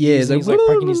by his ears and he's like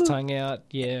poking his tongue out.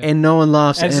 Yeah, and no one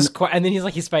laughs. And then he's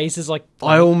like, his face is like.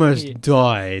 I almost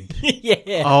died.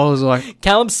 Yeah, I was like,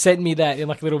 Callum sent me that in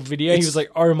like a little video. He was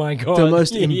like, oh my god, the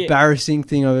most embarrassing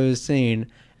thing I've ever seen.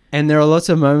 And there are lots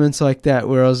of moments like that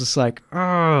where I was just like,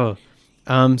 oh.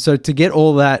 So to get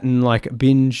all that and like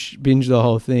binge the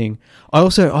whole thing. I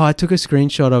took a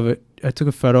screenshot of it. I took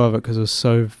a photo of it because it was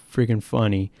so freaking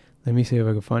funny. Let me see if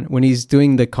I can find it. When he's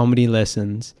doing the comedy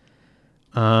lessons,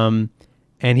 and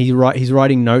he's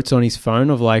writing notes on his phone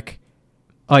of like,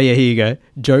 oh yeah, here you go,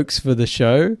 jokes for the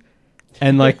show,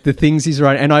 and like the things he's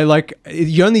writing. And I like,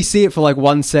 you only see it for like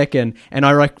 1 second, and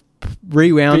I like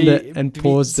rewound it and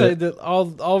paused it.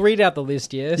 I'll read out the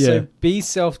list, yeah? So be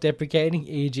self-deprecating,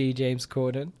 e.g. James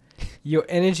Corden. Your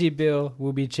energy bill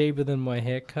will be cheaper than my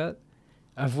haircut.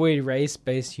 Avoid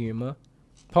race-based humor.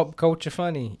 Pop culture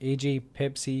funny, e.g.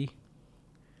 Pepsi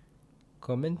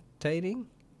commentating.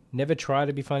 Never try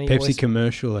to be funny. Pepsi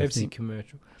commercial, I Pepsi think.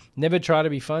 commercial. Never try to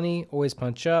be funny. Always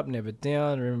punch up, never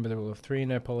down. Remember the rule of three,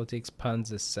 no politics.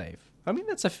 Puns are safe. I mean,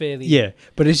 that's a fairly... Yeah,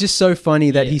 but it's just so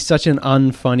funny that he's such an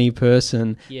unfunny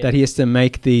person that he has to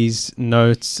make these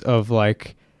notes of,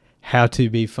 like, how to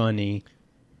be funny.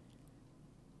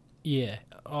 Yeah.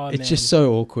 Oh, it's just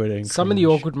so awkward and some cringe. of the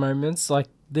awkward moments, like,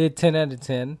 they're 10 out of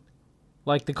 10.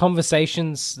 Like, the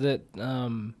conversations that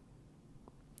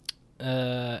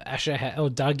Asher or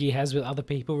Dougie has with other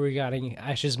people regarding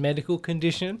Asher's medical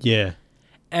condition. Yeah.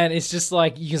 And it's just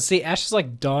like, you can see Ash is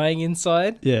like dying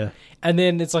inside. Yeah. And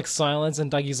then it's like silence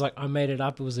and Dougie's like, I made it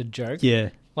up. It was a joke. Yeah.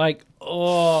 Like,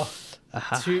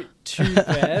 too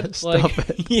bad. Stop like,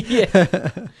 it. Yeah.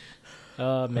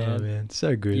 Oh, man. Oh, man.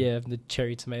 So good. Yeah, the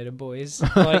cherry tomato boys.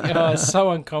 Like, it's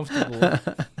so uncomfortable.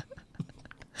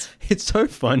 It's so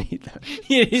funny, though.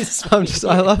 It is funny.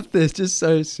 I love this. Just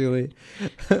so silly.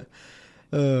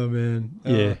 Oh, man.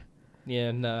 Yeah.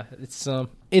 Yeah, no,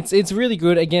 it's really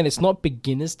good. Again, it's not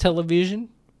beginner's television.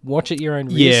 Watch at your own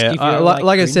risk. Yeah,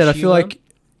 like I said, I feel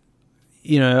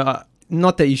humor. like,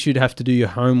 not that you should have to do your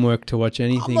homework to watch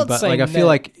anything, but like I feel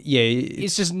like,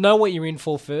 it's just know what you're in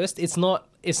for first. It's not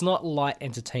light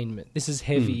entertainment. This is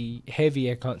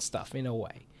heavier kind of stuff in a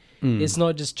way. It's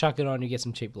not just chuck it on and get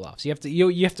some cheap laughs. You have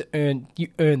to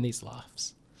earn these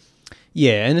laughs.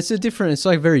 Yeah, and it's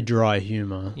like very dry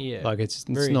humor. Yeah, like it's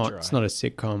not dry. It's not a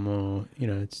sitcom or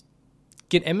it's.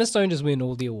 Can Emma Stone just win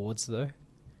all the awards though?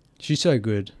 She's so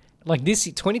good. Like this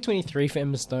 2023 for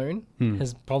Emma Stone Hmm.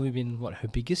 has probably been her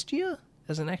biggest year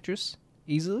as an actress,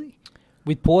 easily.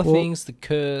 With Poor Well- Things, The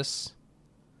Curse.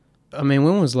 I mean,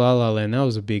 when was La La Land? That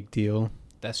was a big deal.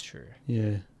 That's true.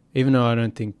 Yeah. Even though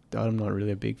I'm not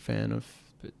really a big fan of.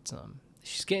 But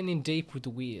she's getting in deep with the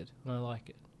weird, and I like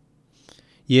it.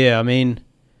 Yeah, I mean,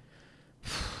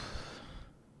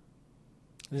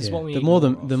 This is yeah, what we the need more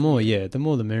of. the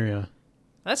more the merrier.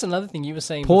 That's another thing you were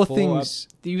saying Poor before. Things.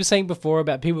 You were saying before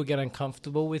about people get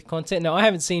uncomfortable with content. No, I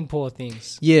haven't seen Poor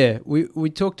Things. Yeah, we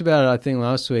talked about it, I think,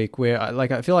 last week, where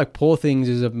I feel like Poor Things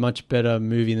is a much better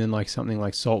movie than like something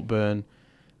like Saltburn,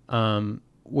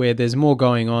 where there's more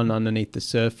going on underneath the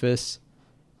surface,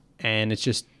 and it's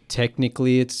just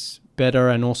technically it's better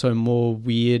and also more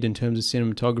weird in terms of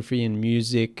cinematography and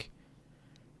music.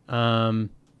 Yeah,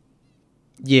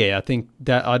 I think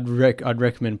that I'd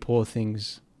recommend Poor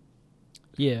Things.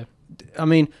 Yeah. I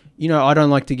mean, I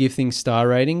don't like to give things star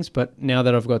ratings, but now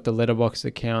that I've got the Letterboxd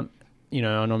account,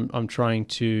 and I'm trying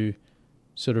to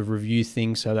sort of review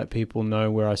things so that people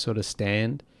know where I sort of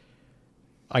stand.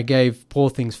 I gave Poor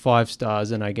Things 5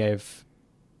 stars and I gave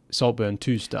Saltburn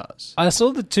 2 stars. I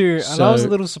saw the two, and I was a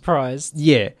little surprised.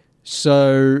 Yeah,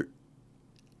 so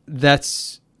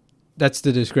that's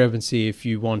the discrepancy if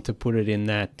you want to put it in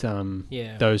that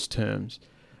those terms.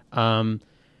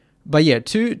 But yeah,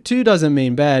 two doesn't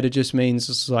mean bad. It just means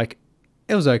it's like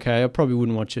it was okay. I probably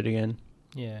wouldn't watch it again.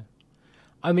 Yeah.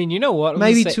 I mean, you know what?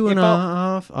 Maybe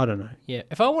 2.5. I don't know. Yeah.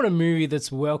 If I want a movie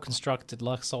that's well constructed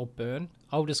like Saltburn,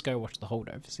 I'll just go watch The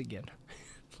Holdovers again.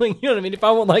 Like, you know what I mean? If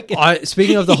I want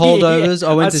Speaking of The Holdovers,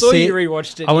 I went to see you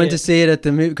rewatched it. I went to see it at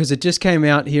the movie because it just came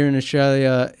out here in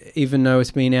Australia, even though it's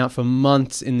been out for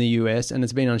months in the US and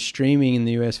it's been on streaming in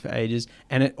the US for ages,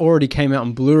 and it already came out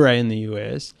on Blu-ray in the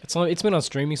US. It's been on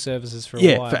streaming services for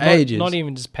a while. For ages. Not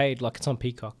even just paid, like it's on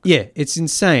Peacock. Yeah, it's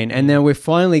insane. And now we're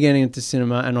finally getting into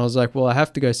cinema, and I was like, well, I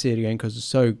have to go see it again because it's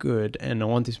so good, and I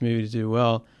want this movie to do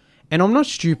well. And I'm not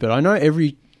stupid. I know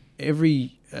every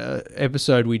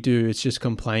episode we do, it's just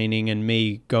complaining and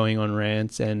me going on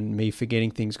rants and me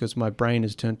forgetting things because my brain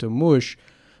has turned to mush.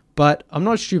 But I'm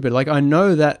not stupid. Like, I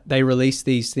know that they release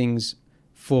these things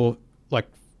for like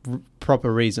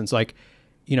proper reasons. Like,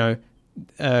 Paul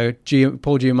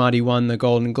Giamatti won the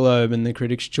Golden Globe and the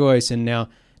Critics' Choice, and now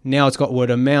it's got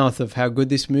word of mouth of how good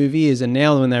this movie is. And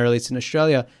now when they release in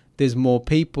Australia, there's more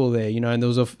people there, and there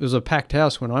was a packed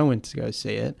house when I went to go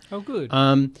see it. Oh, good.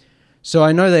 So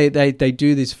I know they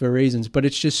do this for reasons, but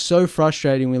it's just so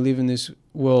frustrating. We live in this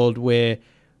world where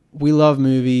we love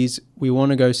movies, we want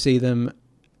to go see them,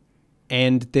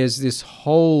 and there's this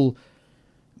whole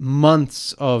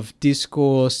months of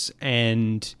discourse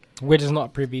and we're just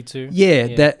not privy to.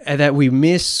 That we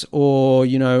miss or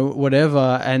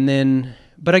whatever. And then,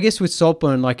 but I guess with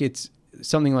Saltburn, like it's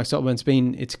something like Saltburn,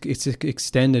 it's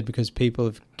extended because people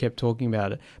have kept talking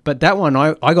about it. But that one,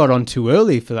 I got on too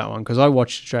early for that one because I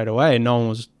watched straight away and no one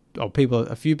was,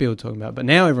 a few people talking about it, but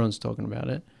now everyone's talking about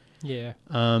it. Yeah.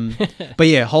 But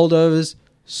yeah, Holdovers,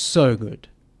 so good.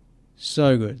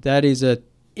 So good. That is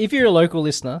if you're a local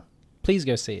listener, please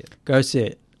go see it. Go see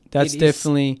it. That's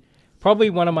definitely probably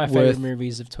one of my favorite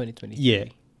movies of 2023. Yeah,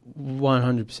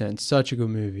 100%. Such a good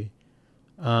movie.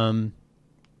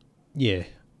 Yeah.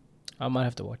 I might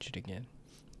have to watch it again.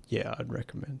 Yeah, I'd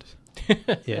recommend.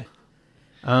 Yeah.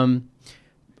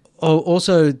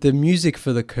 Also, the music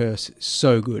for The Curse is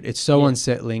so good. It's so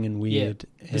unsettling and weird.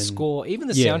 Yeah. The score, even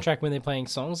the soundtrack when they're playing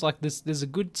songs, like there's a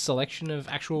good selection of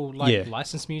actual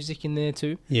licensed music in there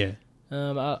too. Yeah.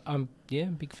 I'm a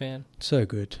big fan. So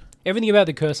good. Everything about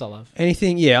The Curse I love.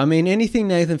 Anything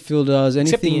Nathan Field does,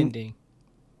 except the ending.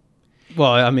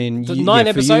 Well, I mean... The 9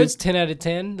 episodes, 10 out of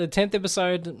 10. The 10th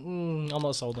episode, I'm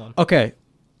not sold on. Okay.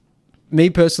 Me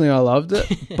personally, I loved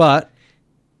it. But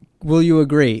will you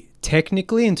agree?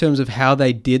 Technically, in terms of how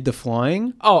they did the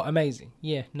flying... Oh, amazing.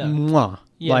 Yeah, no. Mwah.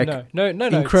 Yeah, like, no.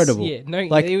 Incredible. Yeah, no,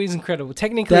 like, it was incredible.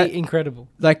 Technically incredible.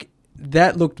 Like...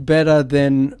 That looked better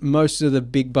than most of the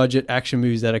big budget action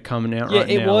movies that are coming out right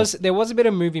now. Yeah, There was a bit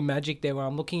of movie magic there where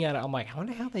I'm looking at it. I'm like, I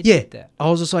wonder how they did that. I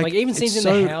was just like even scenes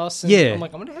in the house. And I'm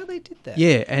like, I wonder how they did that.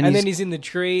 Yeah, and then he's in the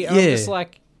tree. I'm just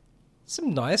like,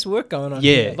 some nice work going on.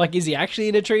 Here. Like, is he actually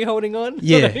in a tree holding on?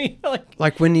 Yeah. You know what I mean?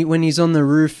 like when he's on the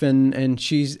roof and it's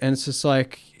just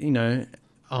like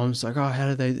I'm just like, oh, how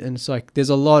do they? And it's like there's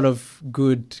a lot of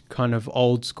good kind of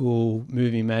old school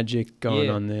movie magic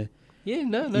going on there. Yeah,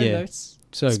 no. It's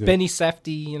good. Benny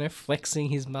Safdie, flexing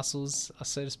his muscles,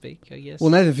 so to speak, I guess. Well,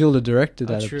 Nathan Fielder directed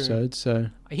that episode, so.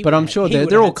 But I'm sure they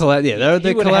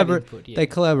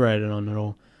collaborated on it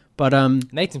all. But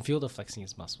Nathan Fielder flexing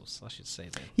his muscles, I should say.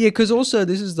 That yeah, because also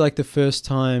this is like the first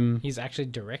time he's actually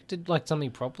directed like something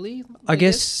properly. I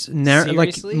guess like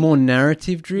Seriously? more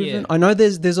narrative driven. Yeah. I know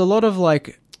there's a lot of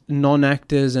like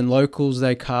non-actors and locals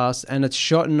they cast, and it's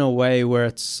shot in a way where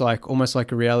it's like almost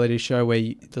like a reality show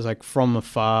where there's like from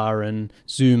afar and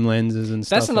zoom lenses and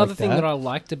stuff. That's another like thing that I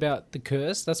liked about The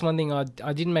Curse. That's one thing I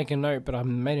didn't make a note, but I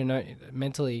made a note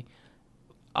mentally.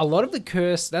 A lot of The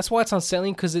Curse, that's why it's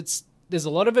unsettling, because there's a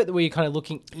lot of it where you're kind of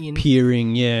looking in,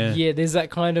 peering. Yeah, there's that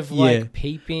kind of like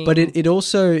peeping. but it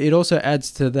also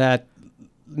adds to that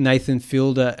Nathan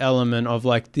Fielder element of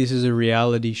like this is a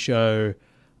reality show.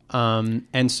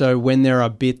 And so when there are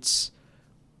bits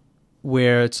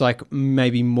where it's like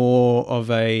maybe more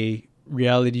of a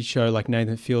reality show, like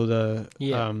Nathan Fielder,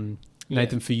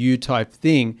 Nathan For You type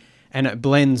thing, and it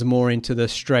blends more into the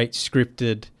straight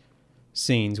scripted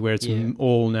scenes where it's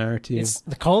all narrative. It's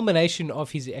the culmination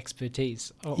of his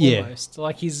expertise, almost.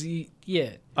 Like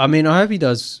I mean, I hope he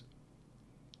does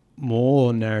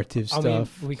more narrative stuff. I mean,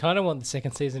 we kind of want the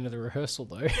second season of The Rehearsal,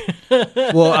 though.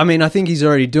 Well, I mean, I think he's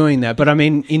already doing that, but I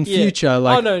mean, in future,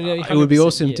 like, it would be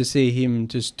awesome to see him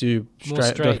just do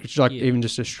even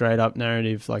just a straight up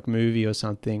narrative, like movie or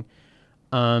something.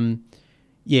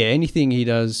 Anything he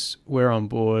does, we're on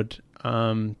board.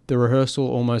 The Rehearsal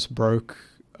almost broke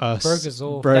us. Broke us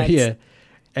all.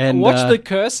 And watch The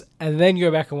Curse and then go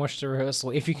back and watch The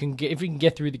Rehearsal if you can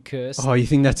get through The Curse. Oh, you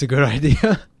think that's a good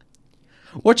idea?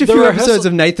 Watch a few episodes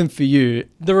of Nathan For You.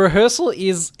 The Rehearsal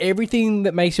is everything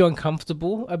that makes you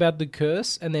uncomfortable about The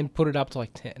Curse, and then put it up to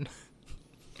like 10.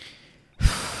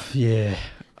 Yeah,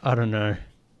 I don't know.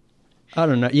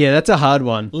 Yeah, that's a hard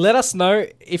one. Let us know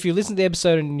if you listen to the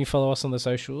episode and you follow us on the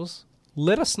socials.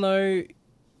 Let us know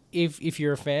if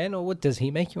you're a fan, or what does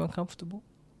he make you uncomfortable?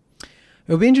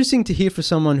 It'll be interesting to hear from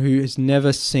someone who has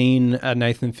never seen a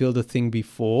Nathan Fielder thing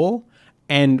before,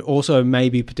 and also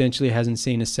maybe potentially hasn't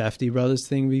seen a Safdie Brothers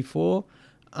thing before,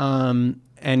 and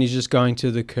is just going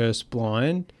to The Curse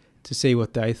blind to see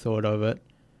what they thought of it.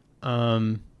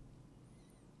 But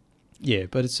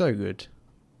it's so good.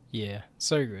 Yeah,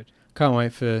 so good. Can't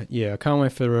wait for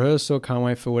Rehearsal. Can't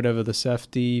wait for whatever both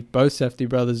Safdie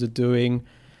Brothers are doing.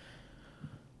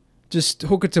 Just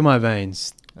hook it to my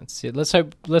veins. That's it. Let's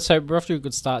hope we're off to a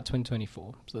good start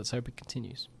 2024. So let's hope it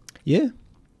continues. Yeah.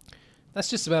 That's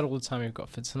just about all the time we've got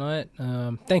for tonight.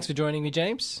 Thanks for joining me,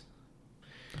 James.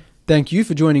 Thank you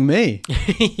for joining me.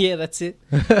 Yeah, that's it.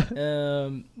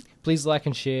 Please like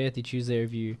and share the Tuesday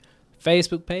Review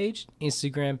Facebook page,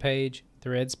 Instagram page,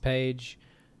 Threads page,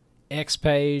 X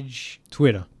page,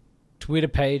 Twitter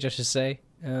page, I should say.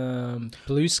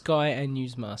 Blue Sky and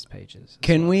Newsmast pages.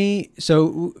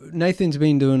 So Nathan's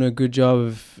been doing a good job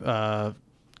of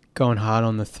going hard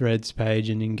on the Threads page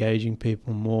and engaging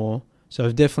people more. So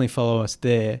definitely follow us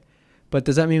there. But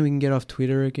does that mean we can get off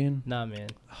Twitter again? Nah, man.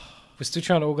 We're still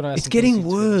trying to organise. It's getting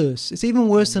worse. It's even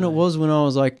worse than it was when I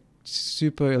was like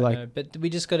super like. But we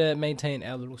just got to maintain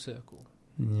our little circle.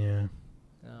 Yeah.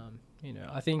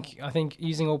 I think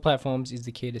using all platforms is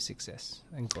the key to success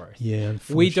and growth. Yeah.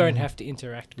 We don't have to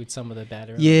interact with some of the bad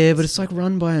elements. Yeah, but it's like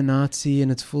run by a Nazi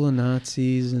and it's full of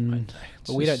Nazis and.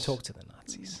 But we don't talk to the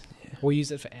Nazis. Yeah. We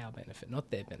use it for our benefit, not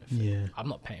their benefit. Yeah. I'm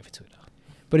not paying for Twitter.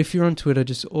 But if you're on Twitter,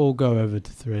 just all go over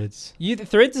to Threads.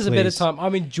 Threads is a better time.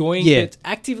 I'm enjoying it.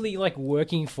 Actively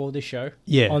working for the show.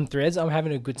 Yeah. On Threads, I'm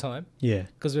having a good time. Yeah.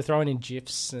 Because we're throwing in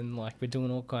GIFs and we're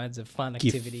doing all kinds of fun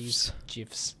activities.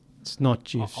 GIFs. It's not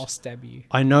GIFs. I'll stab you.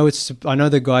 I know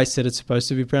the guy said it's supposed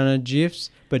to be pronounced GIFs,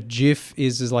 but GIF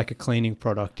is like a cleaning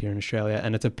product here in Australia,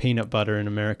 and it's a peanut butter in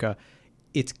America.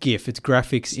 It's GIF. It's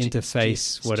graphics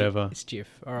interface, whatever. It's GIF.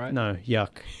 All right. No, yuck.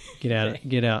 Get out.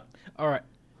 Get out. All right.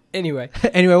 Anyway,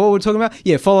 what we're talking about?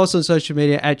 Yeah, follow us on social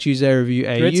media at Tuesday Review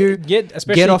AU.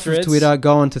 Get off of Twitter,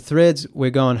 go on to Threads. We're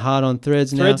going hard on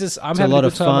Threads now. It's a lot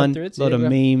of fun, a lot of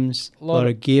memes, a lot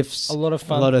of GIFs, a lot of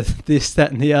fun, a lot of this,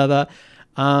 that, and the other.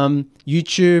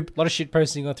 YouTube, a lot of shit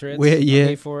posting on Threads. I'm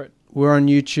here for it. We're on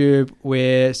YouTube.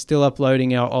 We're still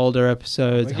uploading our older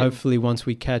episodes. Hopefully, once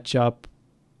we catch up,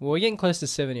 we're getting close to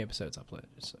 70 episodes uploaded,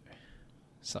 so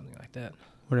something like that.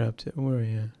 We're up to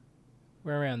We're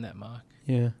around that mark.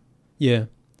 Yeah.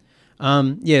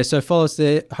 So follow us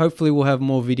there. Hopefully, we'll have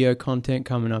more video content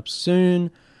coming up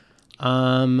soon.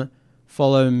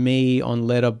 Follow me on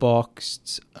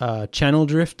Letterboxd, Channel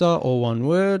Drifter, all one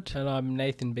word. And I'm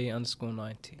Nathan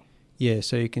B_90. Yeah,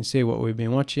 so you can see what we've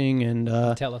been watching and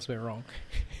tell us we're wrong.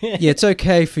 Yeah, it's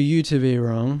okay for you to be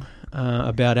wrong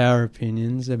about our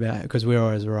opinions because we're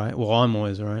always right. Well, I'm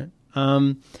always right.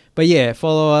 But yeah,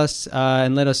 follow us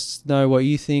and let us know what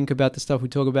you think about the stuff we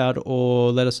talk about,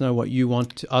 or let us know what you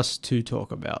want us to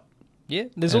talk about. Yeah,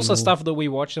 there's And also we'll- stuff that we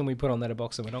watch and we put on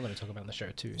Letterboxd and we're not going to talk about on the show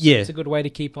too. So Yeah. it's a good way to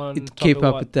keep on top Keep of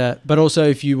up what- with that. But also,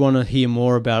 if you want to hear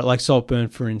more about it, like Saltburn,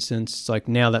 for instance, it's like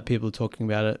now that people are talking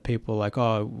about it, people are like,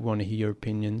 oh, I want to hear your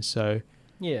opinion. So,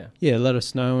 Yeah. yeah, let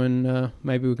us know and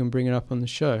maybe we can bring it up on the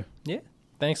show.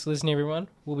 Thanks for listening, everyone.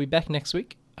 We'll be back next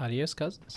week. Adios, cousins.